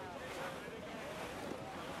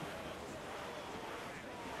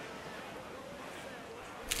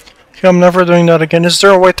 Okay, I'm never doing that again. Is there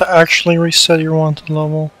a way to actually reset your wanted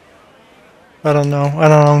level? I don't know. I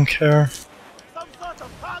don't care. Some sort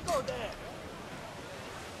of cargo there!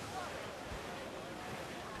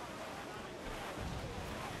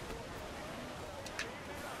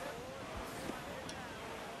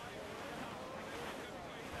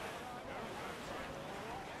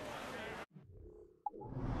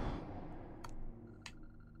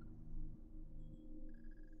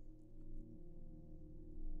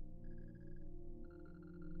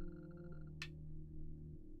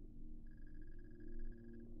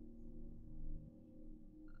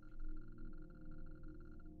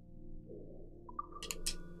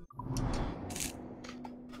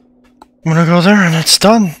 I'm gonna go there and it's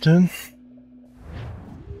done, dude.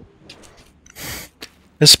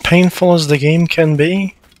 As painful as the game can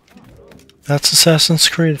be, that's Assassin's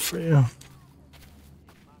Creed for you.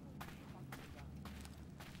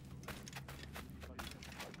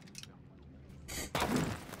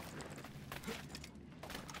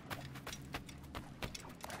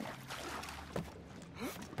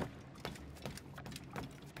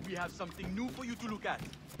 We have something new for you to look at.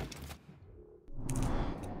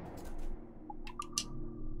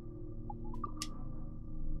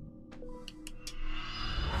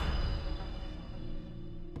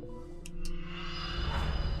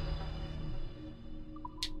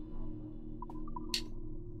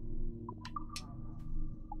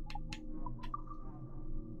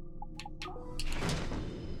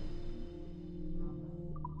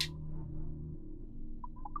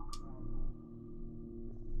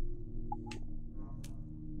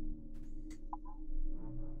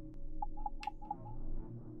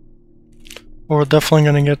 We're definitely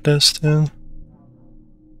gonna get this, dude.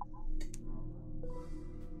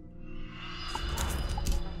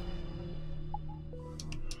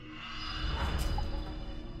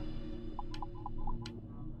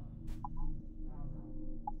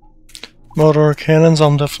 Motor cannons,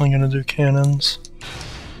 I'm definitely gonna do cannons.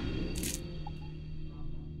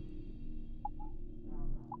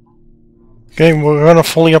 Okay, we're gonna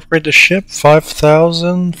fully upgrade the ship.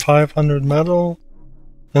 5,500 metal,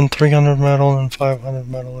 then 300 metal, and 500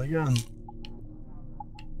 metal again.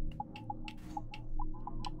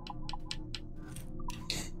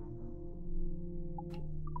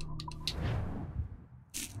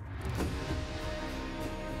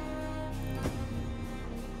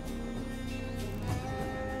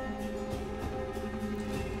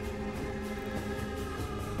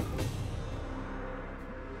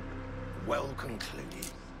 Well concluded.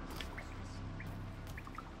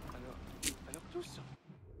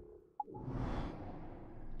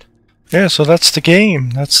 Yeah, so that's the game.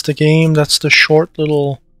 That's the game. That's the short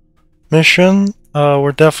little mission.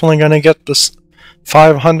 We're definitely gonna get this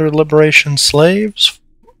 500 liberation slaves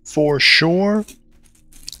for sure.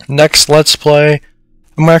 Next Let's Play,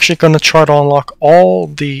 I'm actually gonna try to unlock all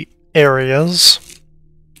the areas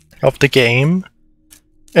of the game,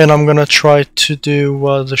 and I'm gonna try to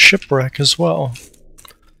do the shipwreck as well.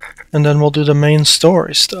 And then we'll do the main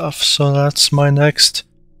story stuff. So that's my next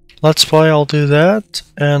Let's Play. I'll do that.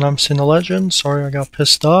 And I'm Sane the Legend. Sorry I got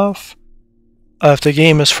pissed off. If the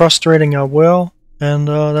game is frustrating, I will. And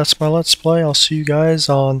that's my Let's Play. I'll see you guys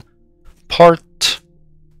on part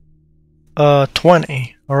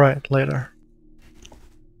 20. Alright, later.